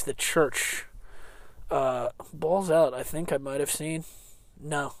Families, The Church, Balls Out. I think I might have seen.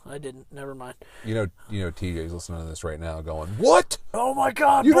 No, I didn't. Never mind. You know, TJ's listening to this right now, going, "What? Oh my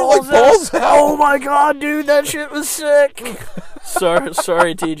God! You don't like Balls Out? Oh my God, dude, that shit was sick."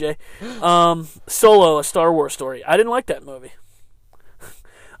 sorry, TJ. Solo, A Star Wars Story. I didn't like that movie.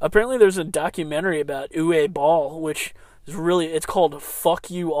 Apparently, there's a documentary about Uwe Ball, which is it's called "Fuck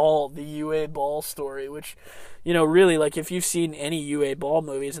You All: The Uwe Ball Story," which, really, like, if you've seen any Uwe Ball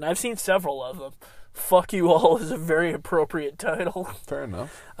movies, and I've seen several of them, "Fuck You All" is a very appropriate title. Fair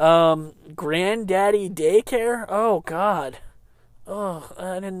enough. Granddaddy Daycare? Oh, God. Oh,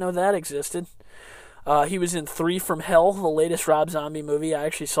 I didn't know that existed. He was in 3 from Hell, the latest Rob Zombie movie. I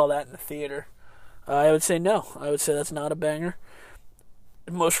actually saw that in the theater. I would say no. I would say that's not a banger.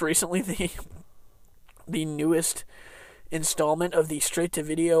 Most recently, the newest installment of the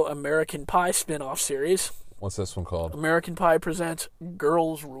straight-to-video American Pie spin-off series. What's this one called? American Pie presents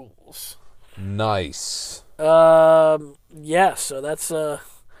Girls' Rules. Nice. Yeah, so that's that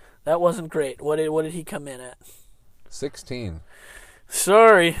wasn't great. What did he come in at? 16.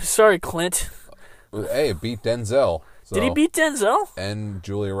 Sorry, Clint. Hey, it beat Denzel. So. Did he beat Denzel? And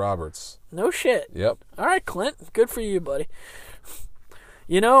Julia Roberts. No shit. Yep. All right, Clint. Good for you, buddy.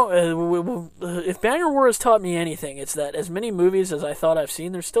 If Banger War has taught me anything, it's that as many movies as I thought I've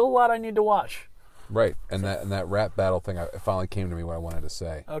seen, there's still a lot I need to watch. Right, and that rap battle thing, it finally came to me what I wanted to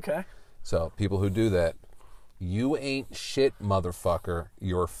say. Okay. So, people who do that, you ain't shit, motherfucker.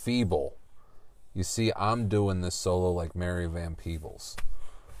 You're feeble. You see, I'm doing this solo like Mary Van Peebles.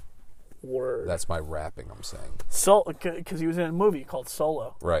 Word. That's my rapping, I'm saying. Because he was in a movie called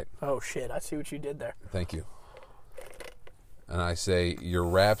Solo. Right. Oh, shit. I see what you did there. Thank you. And I say, your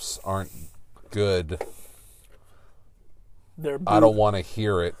raps aren't good. They're I don't want to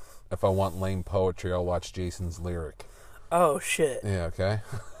hear it. If I want lame poetry, I'll watch Jason's Lyric. Oh, shit. Yeah, okay.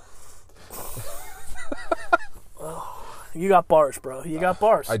 You got bars, bro. You got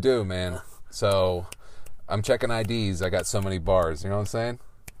bars. I do, man. So, I'm checking IDs. I got so many bars. You know what I'm saying?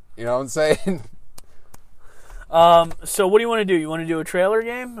 You know what I'm saying? So what do you want to do? You want to do a trailer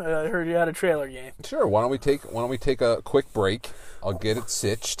game? I heard you had a trailer game. Sure. Why don't we take a quick break? I'll get it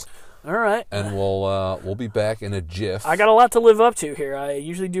sitched. All right. And we'll be back in a jiff. I got a lot to live up to here. I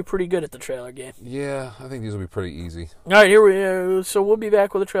usually do pretty good at the trailer game. Yeah, I think these will be pretty easy. All right, here we go. So we'll be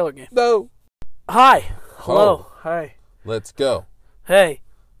back with a trailer game. No. Hi. Hello. Ho. Hi. Let's go. Hey.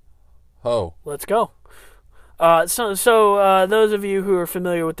 Ho. Let's go. So those of you who are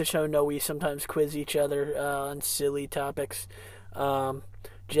familiar with the show know we sometimes quiz each other on silly topics.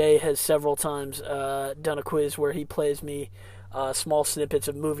 Jay has several times done a quiz where he plays me small snippets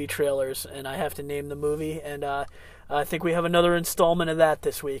of movie trailers, and I have to name the movie. And I think we have another installment of that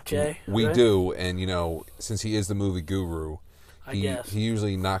this week, Jay. We right? do, and since he is the movie guru, he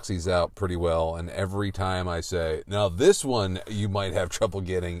usually knocks these out pretty well. And every time I say, "Now this one you might have trouble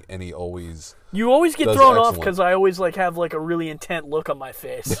getting," and he always get does thrown off excellent. because I always have a really intent look on my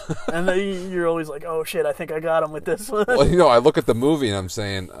face, and then you're always like, "Oh shit, I think I got him with this one." Well, I look at the movie and I'm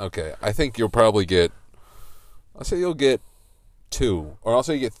saying, "Okay, I think you'll probably get." I'll say you'll get 2, or I'll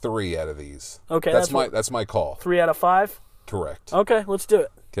say you get 3 out of these. Okay, that's my call. 3 out of 5. Correct. Okay, let's do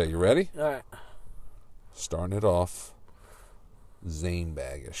it. Okay, you ready? All right. Starting it off, Zane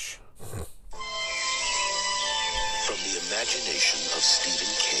Baggish. From the imagination of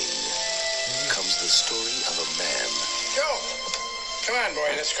Stephen King comes the story of a man Joe, come on,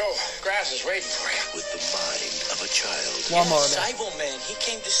 boy, let's go. Grass is waiting for you. with the mind of a child. Lawnmower Man. Cybo Man, he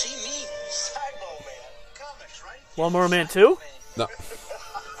came to see me. Cybo Man, comics, right? Lawnmower Man 2? No.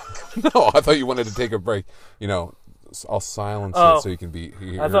 No, I thought you wanted to take a break. I'll silence it so you can be.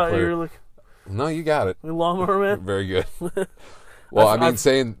 I thought you were like, No, you got it. Lawnmower Man? Very good. Well,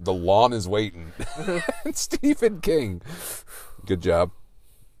 saying the lawn is waiting. Stephen King. Good job.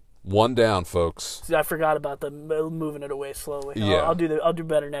 1 down, folks. See, I forgot about the moving it away slowly. Yeah. I'll do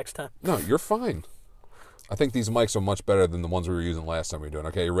better next time. No, you're fine. I think these mics are much better than the ones we were using last time we were doing.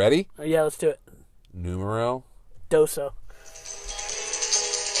 Okay, you ready? Yeah, let's do it. Numero. Doso.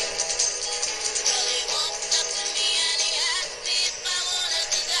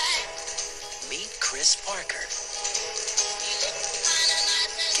 Meet Chris Parker.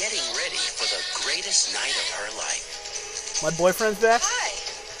 Getting ready for the greatest night of her life. My boyfriend's back? I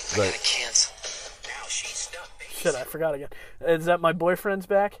Right. gotta cancel. Now she's stuck, baby. Shit, I forgot again. Is that My Boyfriend's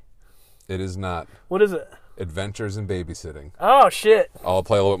Back? It is not. What is it? Adventures in Babysitting. Oh, shit. I'll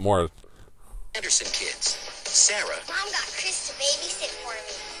play a little bit more. Anderson kids. Sarah, Mom got Chris to babysit for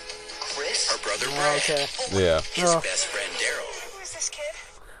me. Chris, her brother Brad, Okay. Yeah. his Oh. best friend Daryl. Who's this kid?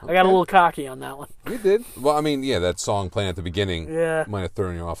 I got a little cocky on that one. You did. Well, that song playing at the beginning Yeah. might have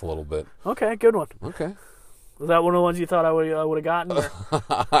thrown you off a little bit. Okay, good one. Okay. Was that one of the ones you thought I would have gotten? Or?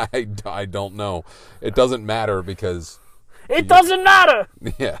 I don't know. It doesn't matter because, It doesn't matter!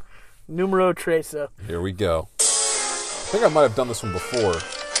 yeah. Numero Treso. Here we go. I think I might have done this one before.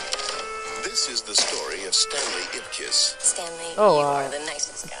 This is the story of Stanley Ipkiss. Stanley, Oh, you are the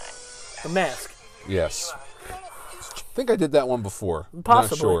nicest guy. The Mask. Yes. I think I did that one before.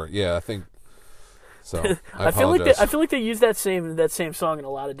 Possibly. Not sure. Yeah, I think so. I I feel apologize. like they use that same song in a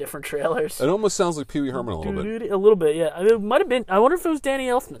lot of different trailers. It almost sounds like Pee Wee Herman a little bit. A little bit, yeah. I mean, it might have been. I wonder if it was Danny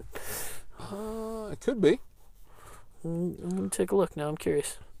Elfman. It could be. I'm gonna take a look now. I'm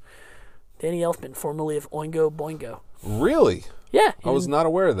curious. Danny Elfman, formerly of Oingo Boingo. Really? Yeah, I was not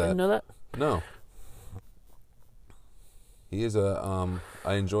aware of that. Didn't know that. No. He is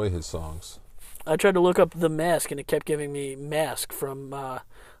I enjoy his songs. I tried to look up The Mask, and it kept giving me Mask from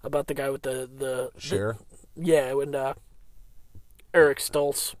about the guy with the Cher? yeah, and Eric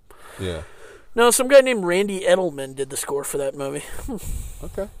Stoltz. Yeah. No, some guy named Randy Edelman did the score for that movie.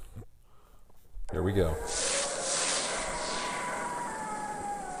 Okay. Here we go.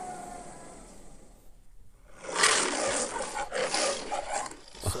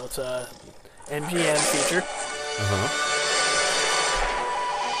 So it's a MGM feature.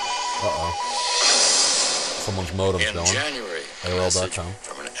 Someone's modem's In going. January, a AOL.com. message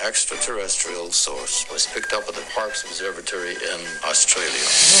from an extraterrestrial source was picked up at the Parkes Observatory in Australia.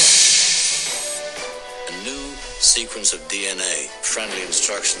 A new sequence of DNA, friendly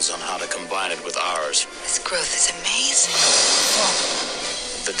instructions on how to combine it with ours. This growth is amazing.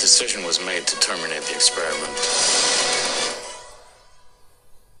 The decision was made to terminate the experiment.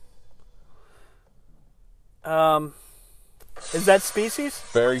 Is that Species?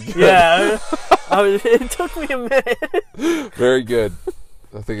 Very good. Yeah. It took me a minute. Very good.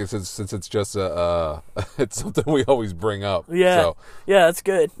 I think it's since it's just it's something we always bring up. Yeah. So, yeah, that's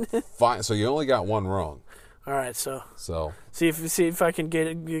good. fine. So you only got one wrong. All right, so see if I can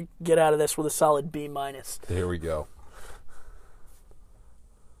get out of this with a solid B-. Here we go.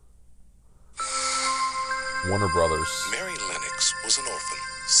 Warner Brothers. Mary Lennox was an orphan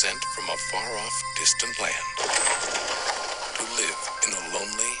sent from a far-off, distant land to live in a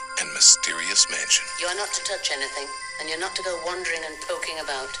lonely and mysterious mansion. You are not to touch anything, and you're not to go wandering and poking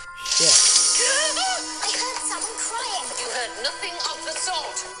about. Yeah. I heard someone crying. You heard nothing of the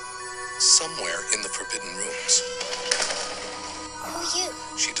sort. Somewhere in the forbidden rooms, Who are you?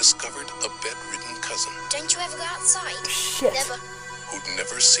 she discovered a bedridden cousin Don't you ever go outside? Shit. Never. who'd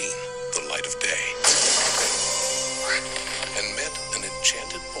never seen the light of day, and met an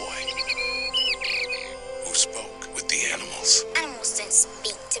enchanted boy who spoke with the animals. Animals don't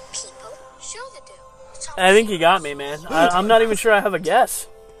speak to people. Sure they do. I think you got me, man. I'm not even sure I have a guess.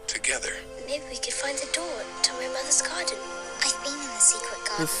 Together, Maybe we could find the door to my mother's garden. I've been in the secret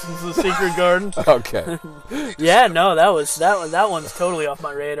garden. This is the secret garden. Okay. Yeah, no, that one's totally off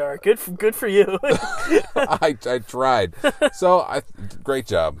my radar. Good for you. I tried. So great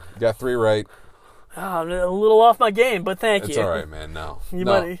job. You got 3 right. Oh, I'm a little off my game, but thank It's you. all right, man. No. You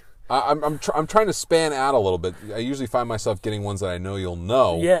no. might. I'm trying to span out a little bit. I usually find myself getting ones that I know you'll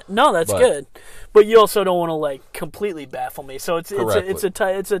know. Yeah, no, that's good. But you also don't want to like completely baffle me. So it's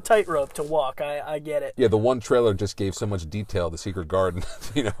a tightrope to walk. I get it. Yeah, the one trailer just gave so much detail. The Secret Garden,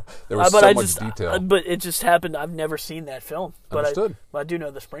 there was so much detail. But it just happened. I've never seen that film. But Understood. I do know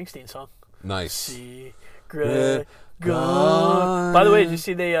the Springsteen song. Nice. Secret Garden. By the way, did you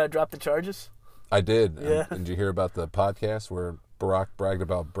see they dropped the charges? I did. Yeah. And did you hear about the podcast where Barack bragged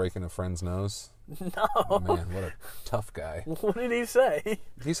about breaking a friend's nose? No. Man, what a tough guy. What did he say?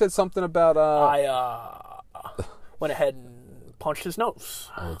 He said something about I went ahead and punched his nose.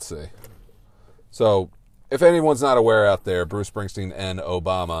 Let's see. So, if anyone's not aware out there, Bruce Springsteen and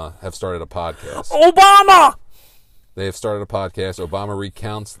Obama have started a podcast. Obama! They have started a podcast. Obama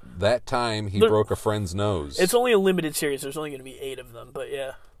recounts that time he broke a friend's nose. It's only a limited series. There's only going to be 8 of them, but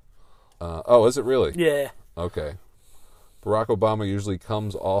yeah. Oh, is it really? Yeah. Okay. Barack Obama usually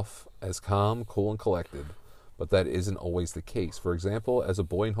comes off as calm, cool, and collected, but that isn't always the case. For example, as a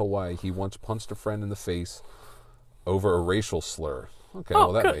boy in Hawaii, he once punched a friend in the face over a racial slur. Okay,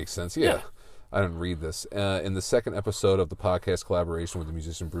 well, that makes sense. Yeah. I didn't read this. In the second episode of the podcast collaboration with the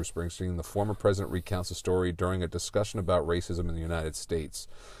musician Bruce Springsteen, the former president recounts a story during a discussion about racism in the United States.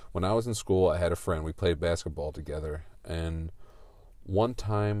 When I was in school, I had a friend. We played basketball together, and one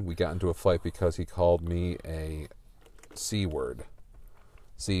time we got into a fight because he called me a C word.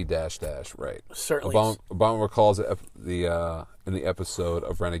 C dash dash, right. Certainly. Obama recalls in the episode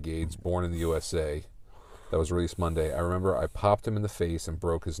of Renegades, Born in the USA, that was released Monday. I remember I popped him in the face and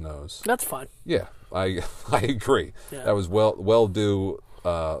broke his nose. That's fine. Yeah, I agree. Yeah. That was well due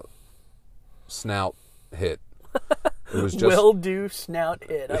snout hit. It was just Well-do snout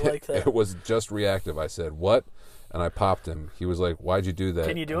hit. I like that. It was just reactive. I said, "What?" And I popped him. He was like, "Why'd you do that?"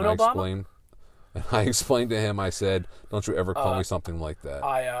 Can you do and an Obama? I explained to him, I said, "Don't you ever call me something like that."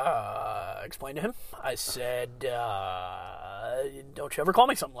 I explained to him. I said, don't you ever call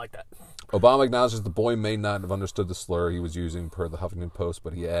me something like that. Obama acknowledges the boy may not have understood the slur he was using per the Huffington Post,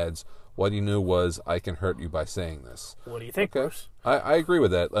 but he adds, "What he knew was, I can hurt you by saying this." What do you think, Bruce? I agree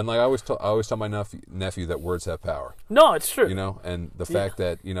with that. And like I always tell my nephew that words have power. No, it's true. And the fact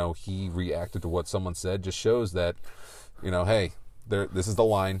that, he reacted to what someone said just shows that, hey, this is the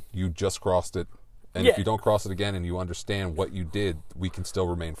line. You just crossed it. And if you don't cross it again and you understand what you did, we can still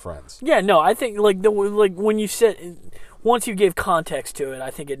remain friends. Yeah, no, I think when you said, once you gave context to it, I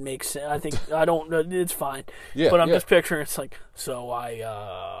think it makes sense. I think I don't know, it's fine. Yeah, but I'm just picturing it's like, so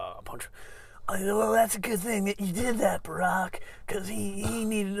I punch. Well, that's a good thing that you did that, Barack, because he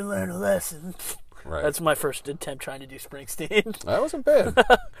needed to learn a lesson. Right. That's my first attempt trying to do Springsteen. That wasn't bad.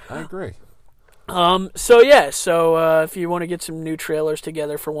 I agree. So if you want to get some new trailers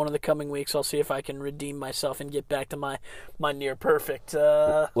together for one of the coming weeks, I'll see if I can redeem myself and get back to my near perfect.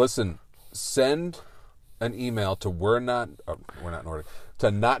 Listen, send an email to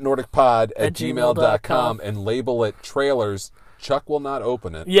notnordicpod@gmail.com and label it trailers. Chuck will not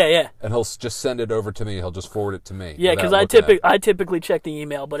open it. Yeah. And he'll just send it over to me. He'll just forward it to me. Yeah, because I typically check the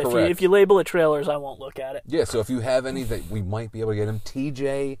email, but if you label it trailers, I won't look at it. Yeah, so if you have any that we might be able to get him,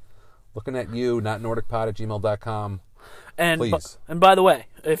 TJ, looking at you, notnordicpod@gmail.com. Please. And by the way,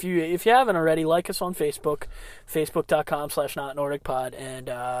 if you haven't already, like us on Facebook, facebook.com/notnordicpod,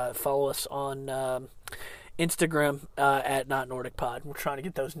 and follow us on Instagram at notnordicpod. We're trying to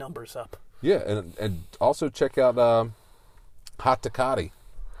get those numbers up. Yeah, and also check out Hot Takati.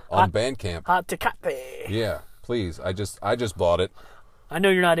 on Bandcamp. Hot Tecate. Yeah, please. I just bought it. I know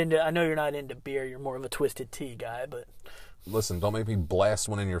you're not into beer. You're more of a twisted tea guy, but listen, don't make me blast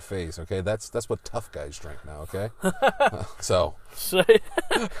one in your face, okay? That's what tough guys drink now, okay? So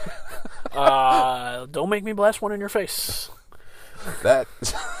don't make me blast one in your face. That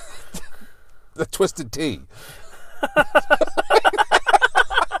the twisted tea.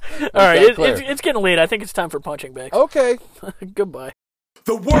 All right, it's getting late. I think it's time for punching bags. Okay. Goodbye.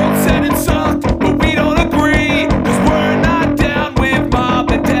 The world said it sucked, but we don't agree, 'cause we're not down with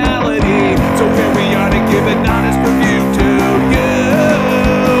mob mentality. So here we are to give an honest review to you.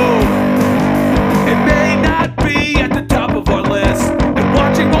 It may not be at the top of our list, and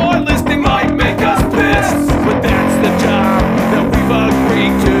watching or listening might make us pissed, but that's the job that we've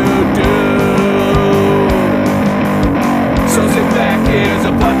agreed to do. So sit back, here's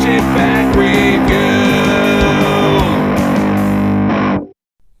a punching bag review.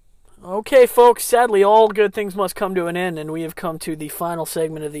 Okay, folks, sadly, all good things must come to an end, and we have come to the final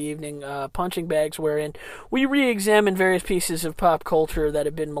segment of the evening, Punching Bags, wherein we re-examine various pieces of pop culture that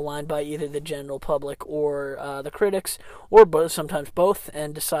have been maligned by either the general public or the critics, or sometimes both,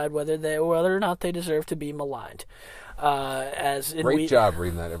 and decide whether or not they deserve to be maligned. Great job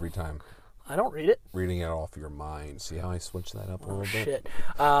reading that every time. I don't read it. Reading it off your mind. See how I switched that up a little bit? Shit.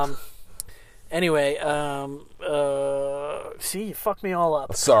 Anyway, see, you fucked me all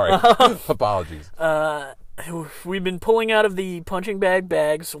up. Sorry. Apologies. We've been pulling out of the punching bag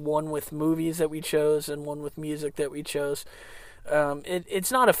bags, one with movies that we chose and one with music that we chose.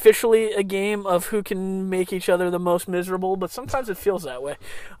 It's not officially a game of who can make each other the most miserable, but sometimes it feels that way.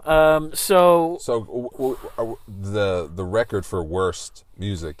 So the record for worst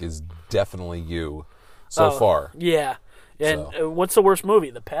music is definitely you so far. Yeah. And what's the worst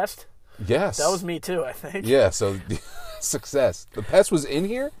movie? The Pest? Yes. That was me too, I think. Yeah, so success. The Pest was in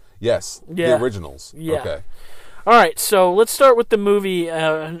here? Yes. Yeah. The originals. Yeah. Okay. All right, so let's start with the movie.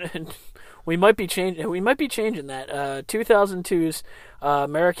 We might be changing that. 2002's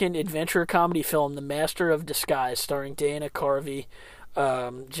American adventure comedy film, The Master of Disguise, starring Dana Carvey,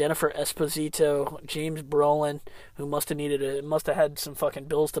 Jennifer Esposito, James Brolin, who must have had some fucking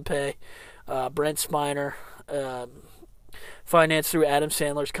bills to pay, Brent Spiner, financed through Adam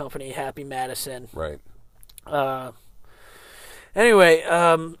Sandler's company, Happy Madison. Right. Anyway,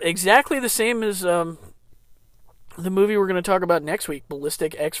 exactly the same as the movie we're going to talk about next week,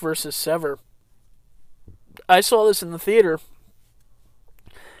 Ballistic X vs. Sever. I saw this in the theater,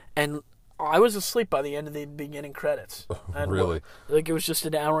 and I was asleep by the end of the beginning credits. And really? Like it was just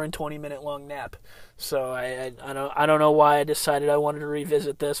an hour and 20-minute long nap. So I don't know why I decided I wanted to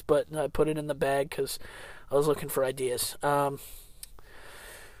revisit this, but I put it in the bag because I was looking for ideas.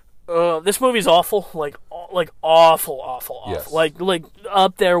 This movie's awful, like awful. Yes. Like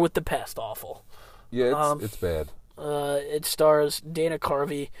up there with The Pest, awful. Yeah, it's bad. It stars Dana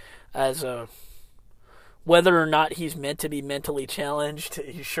Carvey as whether or not he's meant to be mentally challenged,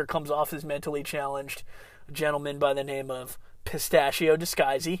 he sure comes off as mentally challenged. A gentleman by the name of Pistachio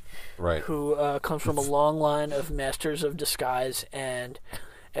Disguisey, right? Who comes from a long line of masters of disguise, and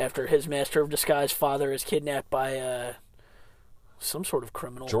after his master of disguise father is kidnapped by some sort of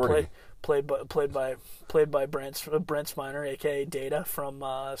criminal, Jordy. played by Brent Spiner, aka Data from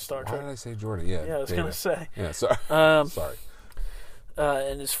Star Trek. Why did I say Jordy? Yeah, I was Data. gonna say. Yeah, sorry. Sorry.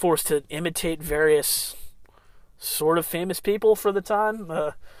 And is forced to imitate various sort of famous people for the time.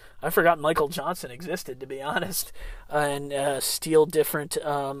 I forgot Michael Johnson existed, to be honest, and steal different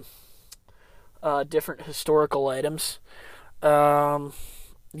historical items. And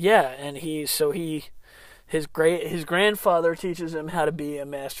his grandfather teaches him how to be a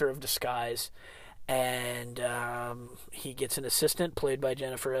master of disguise, and he gets an assistant played by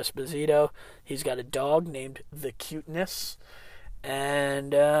Jennifer Esposito. He's got a dog named The Cuteness,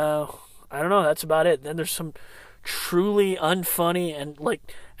 and I don't know, that's about it. Then there's some truly unfunny and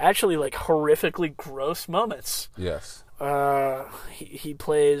actually horrifically gross moments. Yes. He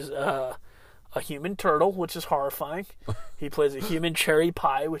plays a human turtle, which is horrifying. He plays a human cherry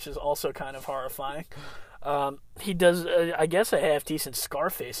pie, which is also kind of horrifying. He does, I guess, a half-decent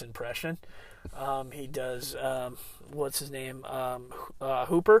Scarface impression. He does, what's his name?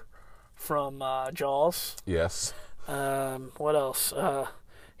 Hooper from Jaws. Yes. What else?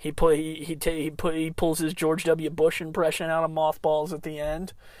 He pulls his George W. Bush impression out of Mothballs at the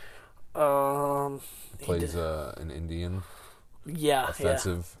end. Plays an Indian. Yeah.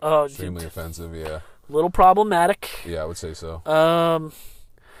 Offensive. Yeah. Oh, extremely offensive. Yeah. Little problematic. Yeah, I would say so.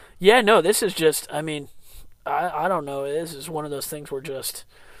 Yeah. No, this is just. I mean, I don't know. This is one of those things where just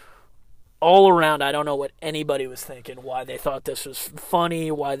all around, I don't know what anybody was thinking, why they thought this was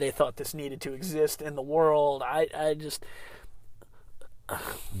funny, why they thought this needed to exist in the world. I just...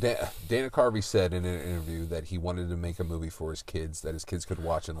 Dana Carvey said in an interview that he wanted to make a movie for his kids that his kids could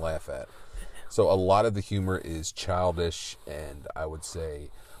watch and laugh at. So a lot of the humor is childish and I would say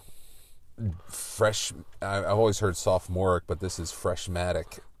fresh. I've always heard sophomoric, but this is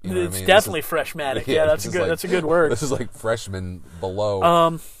freshmatic. You know It's what I mean? definitely freshmatic. Yeah, that's a good word. This is like freshman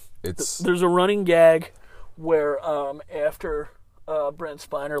below. There's a running gag where after Brent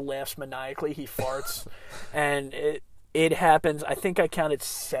Spiner laughs maniacally, he farts, and it happens. I think I counted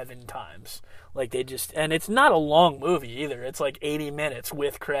 7 times. Like and it's not a long movie either. It's like 80 minutes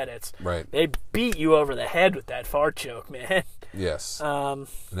with credits. Right. They beat you over the head with that fart joke, man. Yes. And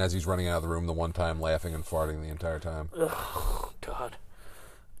as he's running out of the room, the one time laughing and farting the entire time. Oh God.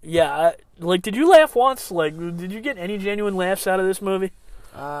 Yeah. Did you laugh once? Like, did you get any genuine laughs out of this movie?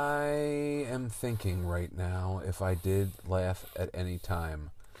 I am thinking right now if I did laugh at any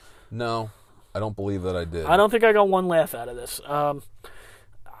time. No, I don't believe that I did. I don't think I got one laugh out of this.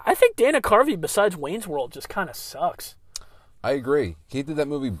 I think Dana Carvey, besides Wayne's World, just kind of sucks. I agree. He did that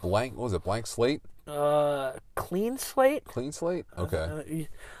movie Blank Slate? Clean Slate? Clean Slate? Okay.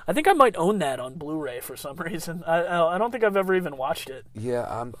 I think I might own that on Blu-ray for some reason. I don't think I've ever even watched it.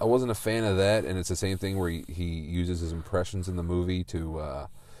 Yeah, I wasn't a fan of that, and it's the same thing where he uses his impressions in the movie to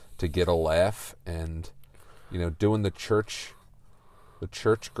get a laugh, and doing the church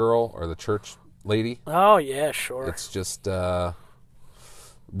girl or the church lady. Oh yeah, sure. It's just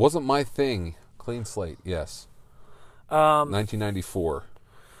wasn't my thing. Clean Slate, yes. 1994.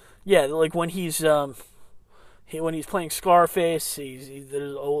 Yeah, like when he's playing Scarface,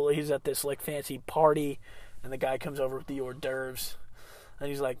 he's at this like fancy party, and the guy comes over with the hors d'oeuvres, and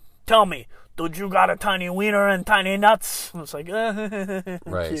he's like, "Tell me, did you got a tiny wiener and tiny nuts?" And it's like,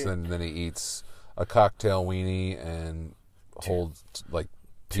 right. Cute. So then he eats a cocktail weenie and holds like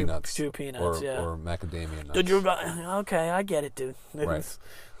peanuts, two peanuts, or macadamia nuts. Did you got? Okay, I get it, dude. Right.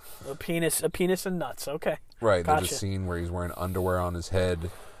 A penis and nuts. Okay. Right. Gotcha. There's a scene where he's wearing underwear on his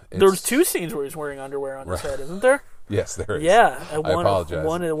head. There's 2 scenes where he's wearing underwear on his head, isn't there? Yes, there is. Yeah. I apologize.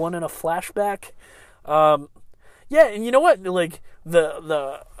 One in a flashback. Yeah, and you know what? Like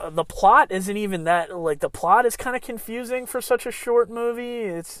the plot isn't even that. Like the plot is kind of confusing for such a short movie.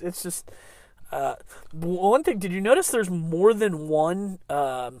 It's just one thing. Did you notice there's more than one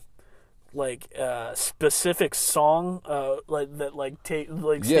specific song states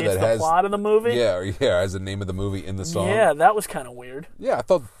the plot of the movie? Yeah, as the name of the movie in the song. Yeah, that was kind of weird. Yeah, I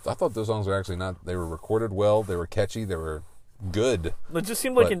thought those songs were actually not. They were recorded well. They were catchy. They were good. It just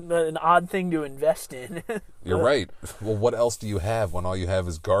seemed like an odd thing to invest in. You're right. Well, what else do you have when all you have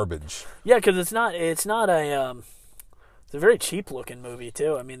is garbage? Yeah, because it's not a it's a very cheap looking movie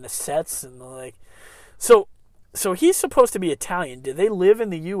too. I mean the sets and So he's supposed to be Italian. Do they live in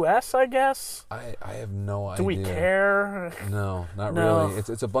the U.S., I guess? I have no idea. Do we care? No, not really.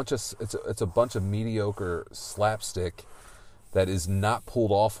 It's a bunch of mediocre slapstick that is not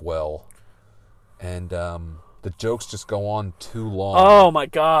pulled off well, and the jokes just go on too long. Oh my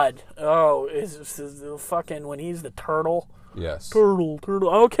God! Oh, is fucking when he's the turtle? Yes. Turtle.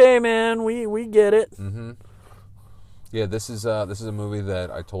 Okay, man, we get it. Mm-hmm. Yeah, this is a movie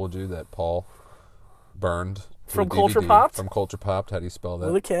that I told you that Paul burned. From Culture Popped? From Culture Popped. How do you spell that?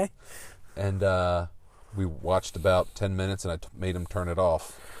 With a K. And we watched about 10 minutes, and I made him turn it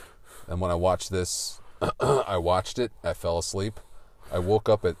off. And when I watched this, I watched it. I fell asleep. I woke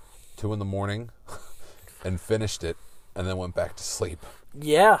up at 2 in the morning and finished it, and then went back to sleep.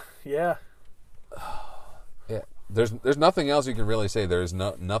 Yeah. Yeah. There's nothing else you can really say. There's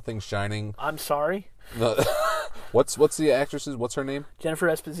nothing shining. I'm sorry. No. What's the actress's? What's her name? Jennifer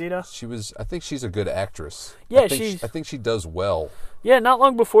Esposito. I think she's a good actress. Yeah, I think she does well. Yeah, not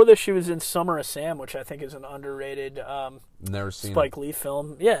long before this, she was in Summer of Sam, which I think is an underrated Never seen Spike Lee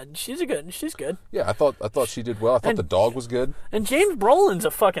film. Yeah, she's good. Yeah, I thought she did well. I thought the dog was good. And James Brolin's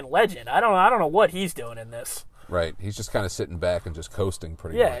a fucking legend. I don't know what he's doing in this. Right, he's just kind of sitting back and just coasting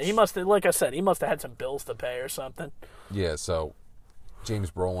pretty much. Yeah, he must have, like I said, he must have had some bills to pay or something. Yeah, so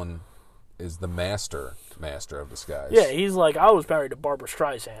James Brolin is the master of disguise. Yeah, he's like, I was married to Barbara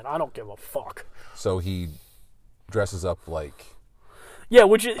Streisand. I don't give a fuck. So he dresses up like... Yeah,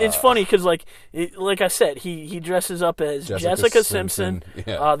 which it's funny because, like I said, he dresses up as Jessica Simpson,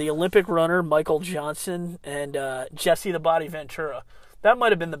 yeah. The Olympic runner Michael Johnson, and Jesse the Body Ventura. That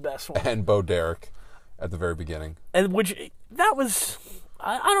might have been the best one. And Bo Derek at the very beginning. And that was...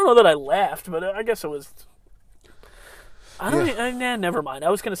 I don't know that I laughed, but I guess it was... Never mind. I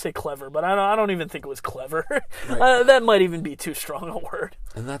was going to say clever, but I don't even think it was clever. Right. That might even be too strong a word.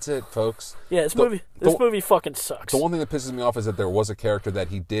 And that's it, folks. Yeah, this movie fucking sucks. The one thing that pisses me off is that there was a character that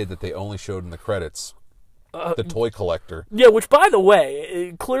he did that they only showed in the credits. The toy collector. Yeah, which, by the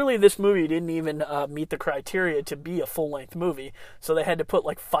way, clearly this movie didn't even meet the criteria to be a full-length movie, so they had to put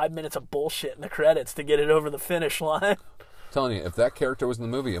like 5 minutes of bullshit in the credits to get it over the finish line. I'm telling you, if that character was in the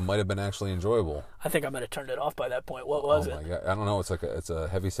movie, it might have been actually enjoyable. I think I might have turned it off by that point. What was it? Oh my God. I don't know. It's a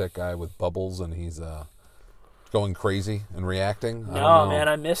heavyset guy with bubbles, and he's going crazy and reacting. No, man,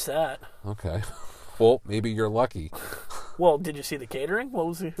 I missed that. Okay. Well, maybe you're lucky. Well, did you see the catering?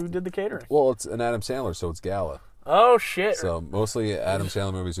 Who did the catering? Well, it's an Adam Sandler, so it's Gala. Oh shit! So mostly Adam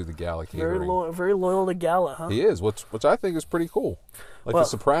Sandler movies do the Gala catering. Very loyal to Gala, huh? He is, which I think is pretty cool. Like The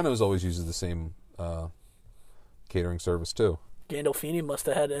Sopranos always uses the same catering service too. Gandolfini must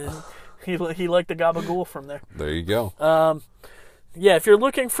have had he liked the gabagool from there. There you go. Yeah, if you're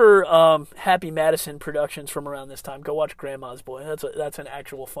looking for Happy Madison productions from around this time, go watch Grandma's Boy. That's an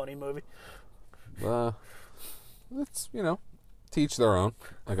actual funny movie. It's, teach their own.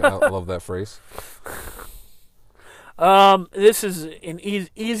 I love that phrase. This is an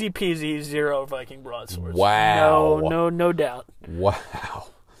easy peasy zero Viking broadswords. Wow. No doubt. Wow.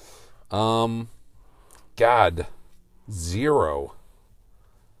 God, zero.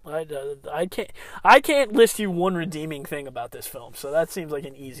 I can't list you one redeeming thing about this film, so that seems like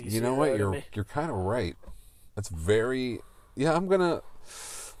an easy zero. You know what? To me. You're kind of right. That's very. Yeah, I'm gonna.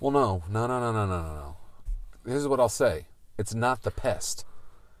 Well, no. Here's what I'll say. It's not The Pest.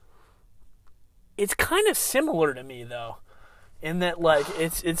 It's kind of similar to me, though, in that like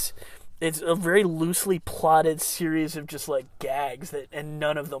it's a very loosely plotted series of just like gags and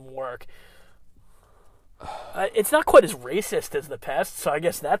none of them work. It's not quite as racist as The Pest, so I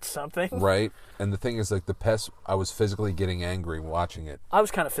guess that's something. Right. And the thing is, like, The Pest, I was physically getting angry watching it. I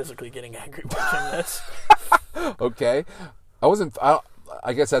was kind of physically getting angry watching this. Okay.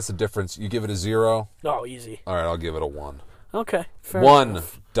 I guess that's the difference. You give it a 0? Oh, easy. All right, I'll give it a 1. Okay, fair 1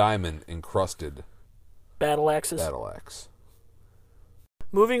 enough. diamond encrusted battle axes. Battle axe.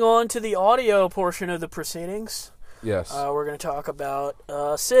 Moving on to the audio portion of the proceedings. Yes. We're going to talk about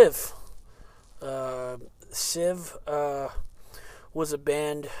CIV. CIV was a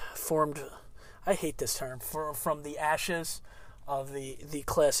band formed, I hate this term, from the ashes of the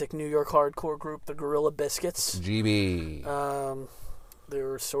classic New York hardcore group, the Gorilla Biscuits. GB. They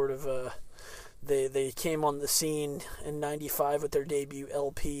were sort of, they came on the scene in '95 with their debut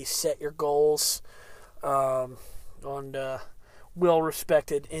LP, Set Your Goals, on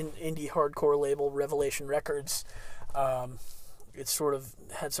well-respected indie hardcore label Revelation Records. It sort of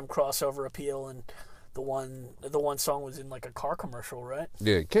had some crossover appeal, and the one song was in like a car commercial, right?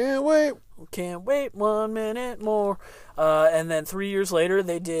 Yeah, can't wait 1 minute more. And then 3 years later,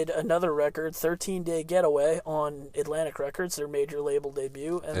 they did another record, 13 Day Getaway, on Atlantic Records, their major label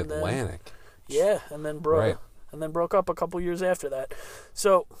debut. And Atlantic. And then broke up a couple years after that.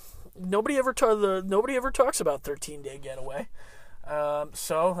 So nobody ever talks about 13 Day Getaway.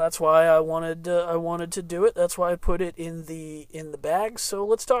 So that's why I wanted to do it. That's why I put it in the bag. So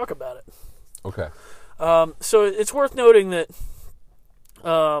let's talk about it. Okay. So it's worth noting that,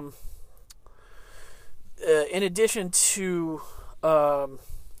 in addition to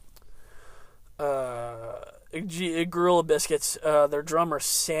Gorilla Biscuits, their drummer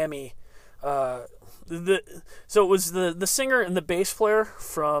Sammy, so it was the singer and the bass player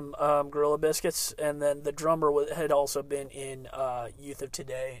from Gorilla Biscuits, and then the drummer had also been in Youth of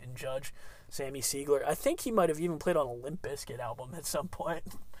Today and Judge, Sammy Siegler. I think he might have even played on a Limp Bizkit album at some point.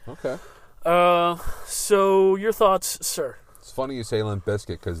 Okay. So your thoughts, sir? It's funny you say Limp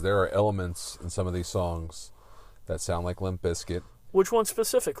Bizkit because there are elements in some of these songs that sound like Limp Bizkit. Which one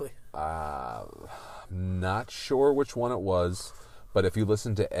specifically? Not sure which one it was, but if you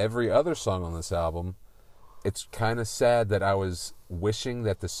listen to every other song on this album, it's kind of sad that I was wishing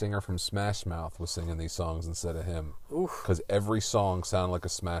that the singer from Smash Mouth was singing these songs instead of him. Because every song sounded like a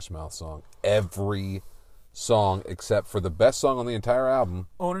Smash Mouth song. Every song except for the best song on the entire album,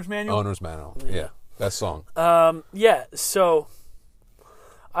 Owner's Manual. Yeah, best song. So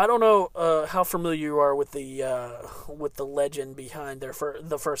I don't know how familiar you are with the legend behind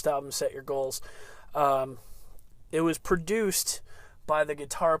the first album, Set Your Goals. It was produced by the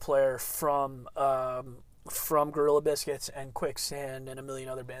guitar player from Gorilla Biscuits and Quicksand and a million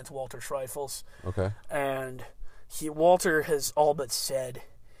other bands, Walter Schreifels. Okay. And Walter has all but said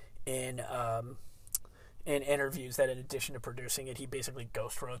in interviews that in addition to producing it, he basically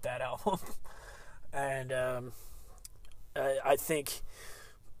ghost wrote that album. And I think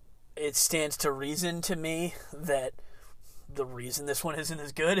it stands to reason to me that the reason this one isn't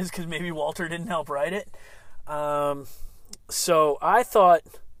as good is because maybe Walter didn't help write it. So I thought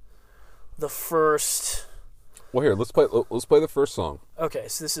the first. Well, here let's play the first song. Okay,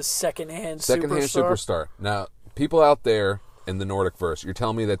 so this is Secondhand Superstar. Now, people out there in the Nordic verse, you're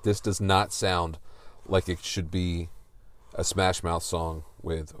telling me that this does not sound like it should be a Smash Mouth song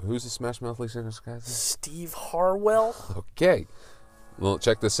with who's the Smash Mouth lead singer? Steve Harwell. Okay, well,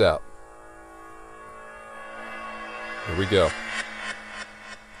 check this out. Here we go.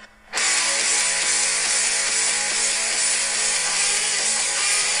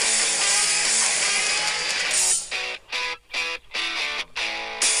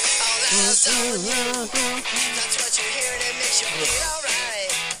 That's what you hear and it makes you feel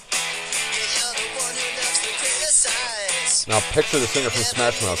alright. You're the one who loves to criticize. Now picture the singer from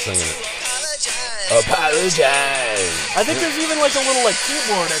Smash Mouth singing it. Apologize. I think there's even like a little like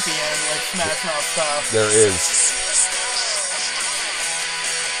keyboard at the end, like Smash Mouth style. There is.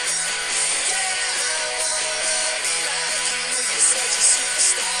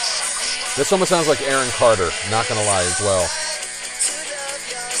 This almost sounds like Aaron Carter, not gonna lie as well.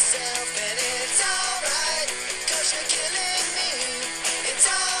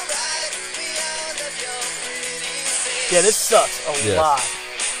 Yeah, this sucks a lot.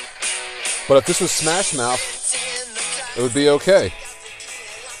 But if this was Smash Mouth, it would be okay.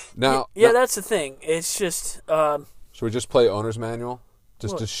 Now, that's the thing. It's just. Should we just play Owner's Manual,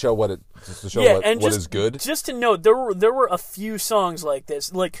 just to show what is good? Just to note, there were a few songs like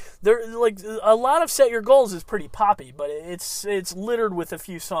this. Like a lot of Set Your Goals is pretty poppy, but it's littered with a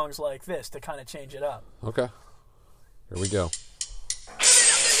few songs like this to kind of change it up. Okay, here we go.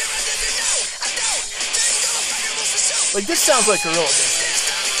 Like, this sounds like Gorilla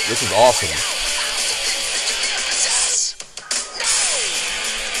Biscuits. This is awesome.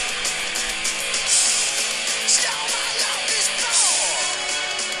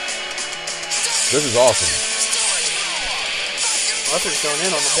 This is awesome. Arthur's going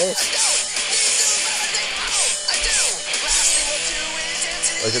in on the bass.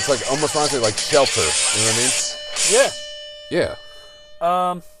 Like, it's like, almost reminds me like Shelter. You know what I mean? Yeah.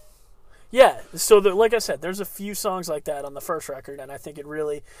 Yeah, so like I said, there's a few songs like that on the first record, and I think it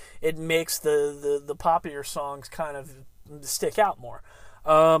makes the poppier songs kind of stick out more.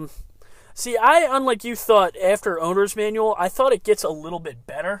 See, I, unlike you, thought after Owner's Manual, I thought it gets a little bit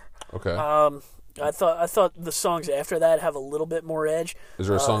better. Okay. I thought the songs after that have a little bit more edge. Is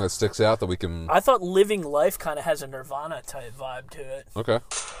there a song that sticks out that we can? I thought Living Life kind of has a Nirvana type vibe to it. Okay.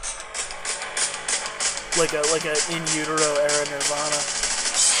 Like a In Utero era Nirvana.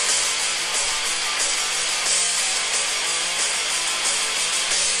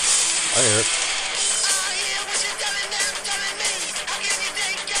 I hear it.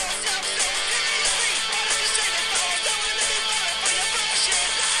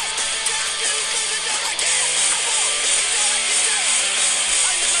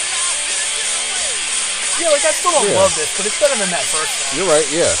 Yeah, like I still don't love this, but it's better than that first one. You're right,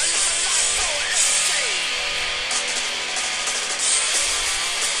 yeah.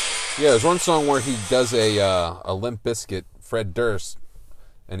 Yeah, there's one song where he does a Limp Bizkit, Fred Durst,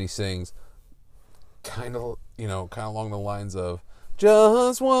 and he sings kind of along the lines of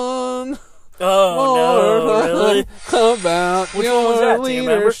just one. Oh no, really? About Which your one was that? Do you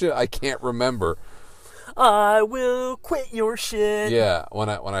remember? leadership. I can't remember. I will quit your shit. Yeah, when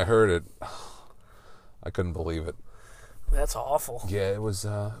I heard it, I couldn't believe it. That's awful. Yeah, it was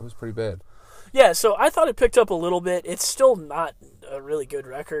pretty bad. Yeah, so I thought it picked up a little bit. It's still not a really good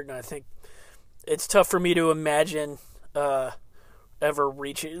record, and I think it's tough for me to imagine ever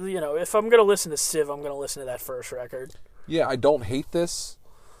reaching. If I'm going to listen to Civ, I'm going to listen to that first record. Yeah, I don't hate this.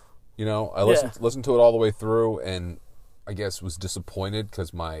 I listened to it all the way through, and I guess was disappointed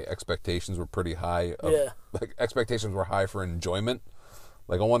because my expectations were pretty high. Like, expectations were high for enjoyment.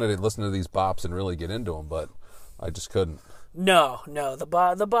 Like, I wanted to listen to these bops and really get into them, but I just couldn't. No, the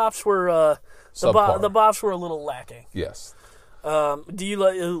bops were the bops were a little lacking. Yes. Do you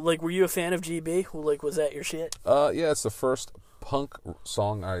like? Were you a fan of GB? Like, was that your shit? Yeah, it's the first punk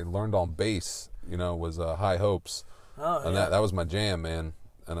song I learned on bass. Was High Hopes. Oh, and that was my jam, man.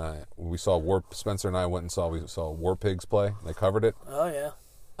 And Spencer and I went and we saw War Pigs play. They covered it. Oh yeah.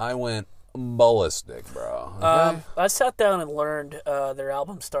 I went ballistic, bro. Okay? I sat down and learned their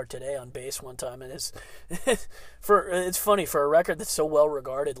album Start Today on bass one time, and it's funny for a record that's so well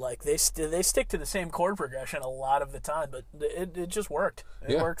regarded. Like they stick to the same chord progression a lot of the time, but it just worked.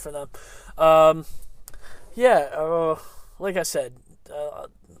 It worked for them. Like I said,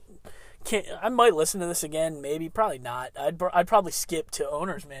 I might listen to this again. Maybe, probably not. I'd probably skip to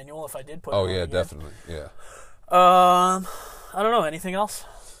Owner's Manual if I did put. Oh it on yeah, again. definitely. Yeah. I don't know. Anything else?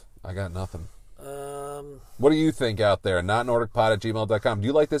 I got nothing. What do you think out there? NotNordicPod@gmail.com. Do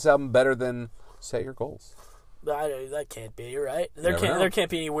you like this album better than Set Your Goals? That can't be, right? There can't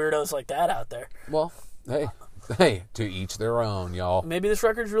be any weirdos like that out there. Well, hey, to each their own, y'all. Maybe this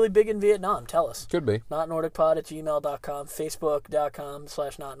record's really big in Vietnam. Tell us. Could be. NotNordicPod@gmail.com,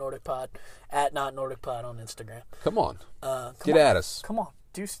 Facebook.com/NotNordicPod, @NotNordicPod on Instagram. Come on. Get at us. Come on.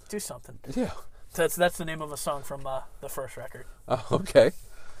 Do something. Yeah. That's the name of a song from the first record. Oh, okay.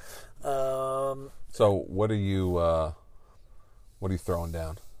 So what are you throwing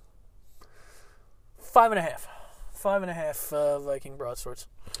down? 5.5. 5.5 Viking broadswords.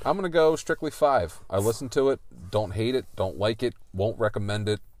 I'm going to go strictly 5. I listened to it, don't hate it, don't like it, won't recommend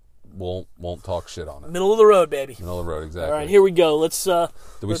it, won't talk shit on it. Middle of the road, baby. Middle of the road, exactly. All right, here we go. Let's Do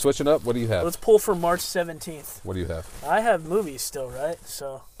we switch it up? What do you have? Let's pull for March 17th. What do you have? I have movies still, right?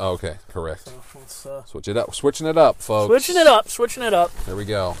 So. Oh, okay, correct. So let's switch it up. Switching it up, folks. Switching it up. There we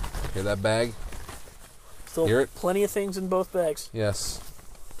go. Hear that bag? Still Hear it? Plenty of things in both bags. Yes.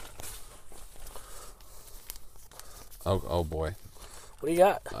 Oh boy. What do you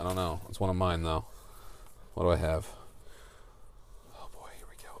got? I don't know. It's one of mine, though. What do I have? Oh, boy. Here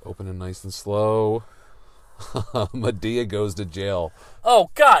we go. Opening nice and slow. Medea Goes to Jail. Oh,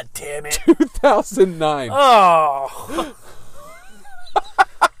 God damn it. 2009. Oh.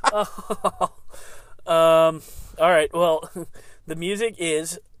 All right. Well, the music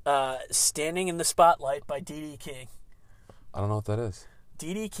is Standing in the Spotlight by D.D. King. I don't know what that is.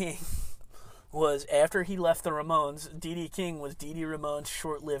 D.D. King was, after he left the Ramones, D.D. King was D.D. Ramone's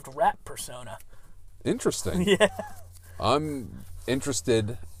short-lived rap persona. Interesting. Yeah. I'm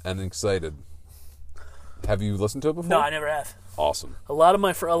interested and excited. Have you listened to it before? No, I never have. Awesome. A lot of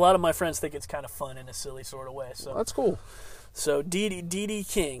my friends think it's kind of fun in a silly sort of way. So that's cool. So D.D.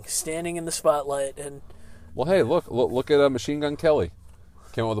 King, Standing in the Spotlight, and well, hey, look at Machine Gun Kelly.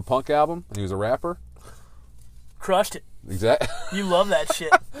 Came out with a punk album, and he was a rapper. Crushed it. Exactly. You love that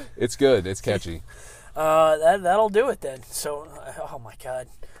shit. It's good. It's catchy. That'll do it then. So, oh my God.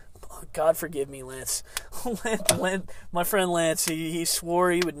 God forgive me, Lance. My friend Lance, he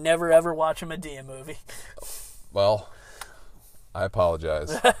swore he would never ever watch a Medea movie. Well, I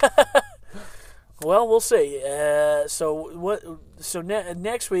apologize. Well, we'll see. So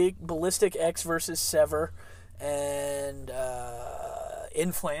next week, Ballistic X versus Sever, and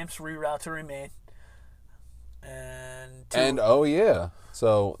In Flames, Reroute to Remain. And oh yeah,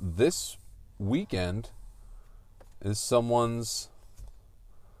 so this weekend is someone's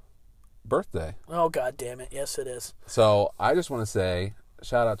birthday. Oh, God damn it. Yes, it is. So I just want to say,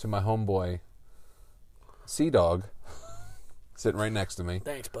 shout out to my homeboy, Sea-Dog, sitting right next to me.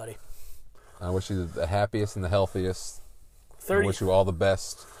 Thanks, buddy. I wish you the happiest and the healthiest. I wish you all the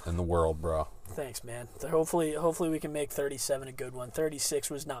best in the world, bro. Thanks, man. Hopefully we can make 37 a good one. 36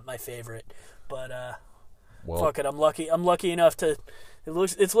 was not my favorite, but fuck it. I'm lucky enough to.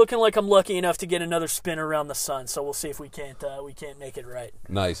 It's looking like I'm lucky enough to get another spin around the sun. So we'll see if we can't make it right.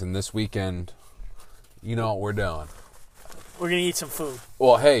 Nice. And this weekend, you know what we're doing. We're gonna eat some food.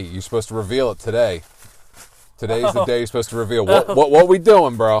 Well, hey, you're supposed to reveal it today. Today's the day you're supposed to reveal. What we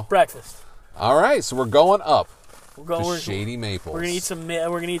doing, bro? Breakfast. All right, so we're going up. We're going to Shady Maples. We're gonna eat some.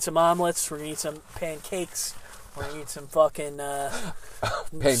 We're gonna eat some omelets. We're gonna eat some pancakes. We're gonna eat some fucking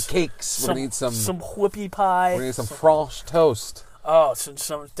pancakes. We're gonna eat some whoopie pie. We're gonna eat some French toast. Oh,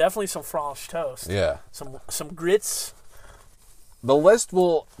 definitely some French toast. Yeah. Some grits. The list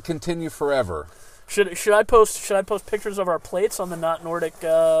will continue forever. Should I post pictures of our plates on the Not Nordic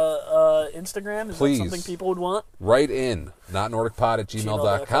Instagram? Is Please. that something people would want? Write in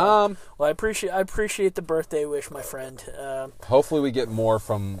notnordicpod@gmail.com. Well, I appreciate the birthday wish, my friend. Hopefully we get more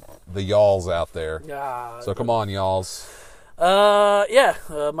from the y'alls out there. So come on, y'alls.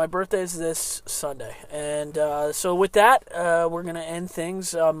 My birthday is this Sunday, and so with that, we're gonna end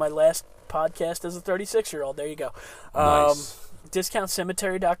things on my last podcast as a 36-year-old. There you go. Nice.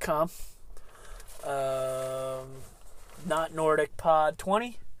 DiscountCemetery.com. Not Nordic Pod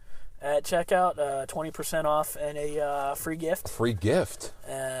 20 at checkout, 20% off and a free gift. Free gift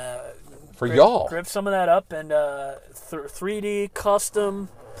for grip, y'all. Grip some of that up, and 3D custom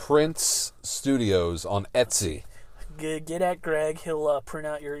Prince Studios on Etsy. Get at Greg. He'll print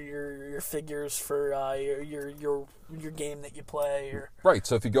out your figures for your game that you play. Right.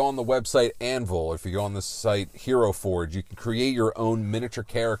 So if you go on the website Anvil, or if you go on the site Hero Forge, you can create your own miniature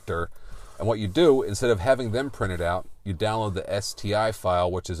character. And what you do, instead of having them printed out, you download the STI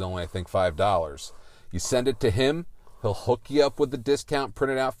file, which is only, I think, $5. You send it to him. He'll hook you up with the discount,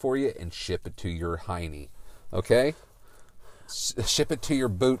 print it out for you, and ship it to your hiney. Okay? Ship it to your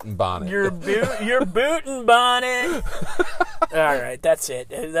boot and bonnet. Your boot and bonnet. All right, that's it.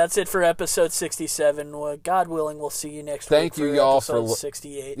 That's it for episode 67. Well, God willing, we'll see you next week. Thank you, y'all, episode for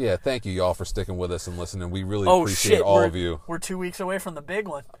 68. Yeah, thank you, y'all, for sticking with us and listening. We really appreciate all of you. We're 2 weeks away from the big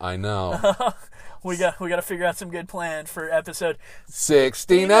one. I know. We got to figure out some good plans for episode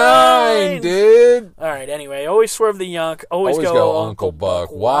 69, dude. All right. Anyway, always swerve the yunk. Always go Uncle Buck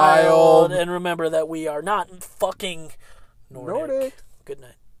wild. And remember that we are not fucking Nordic. Nordic. Good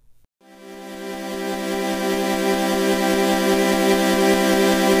night.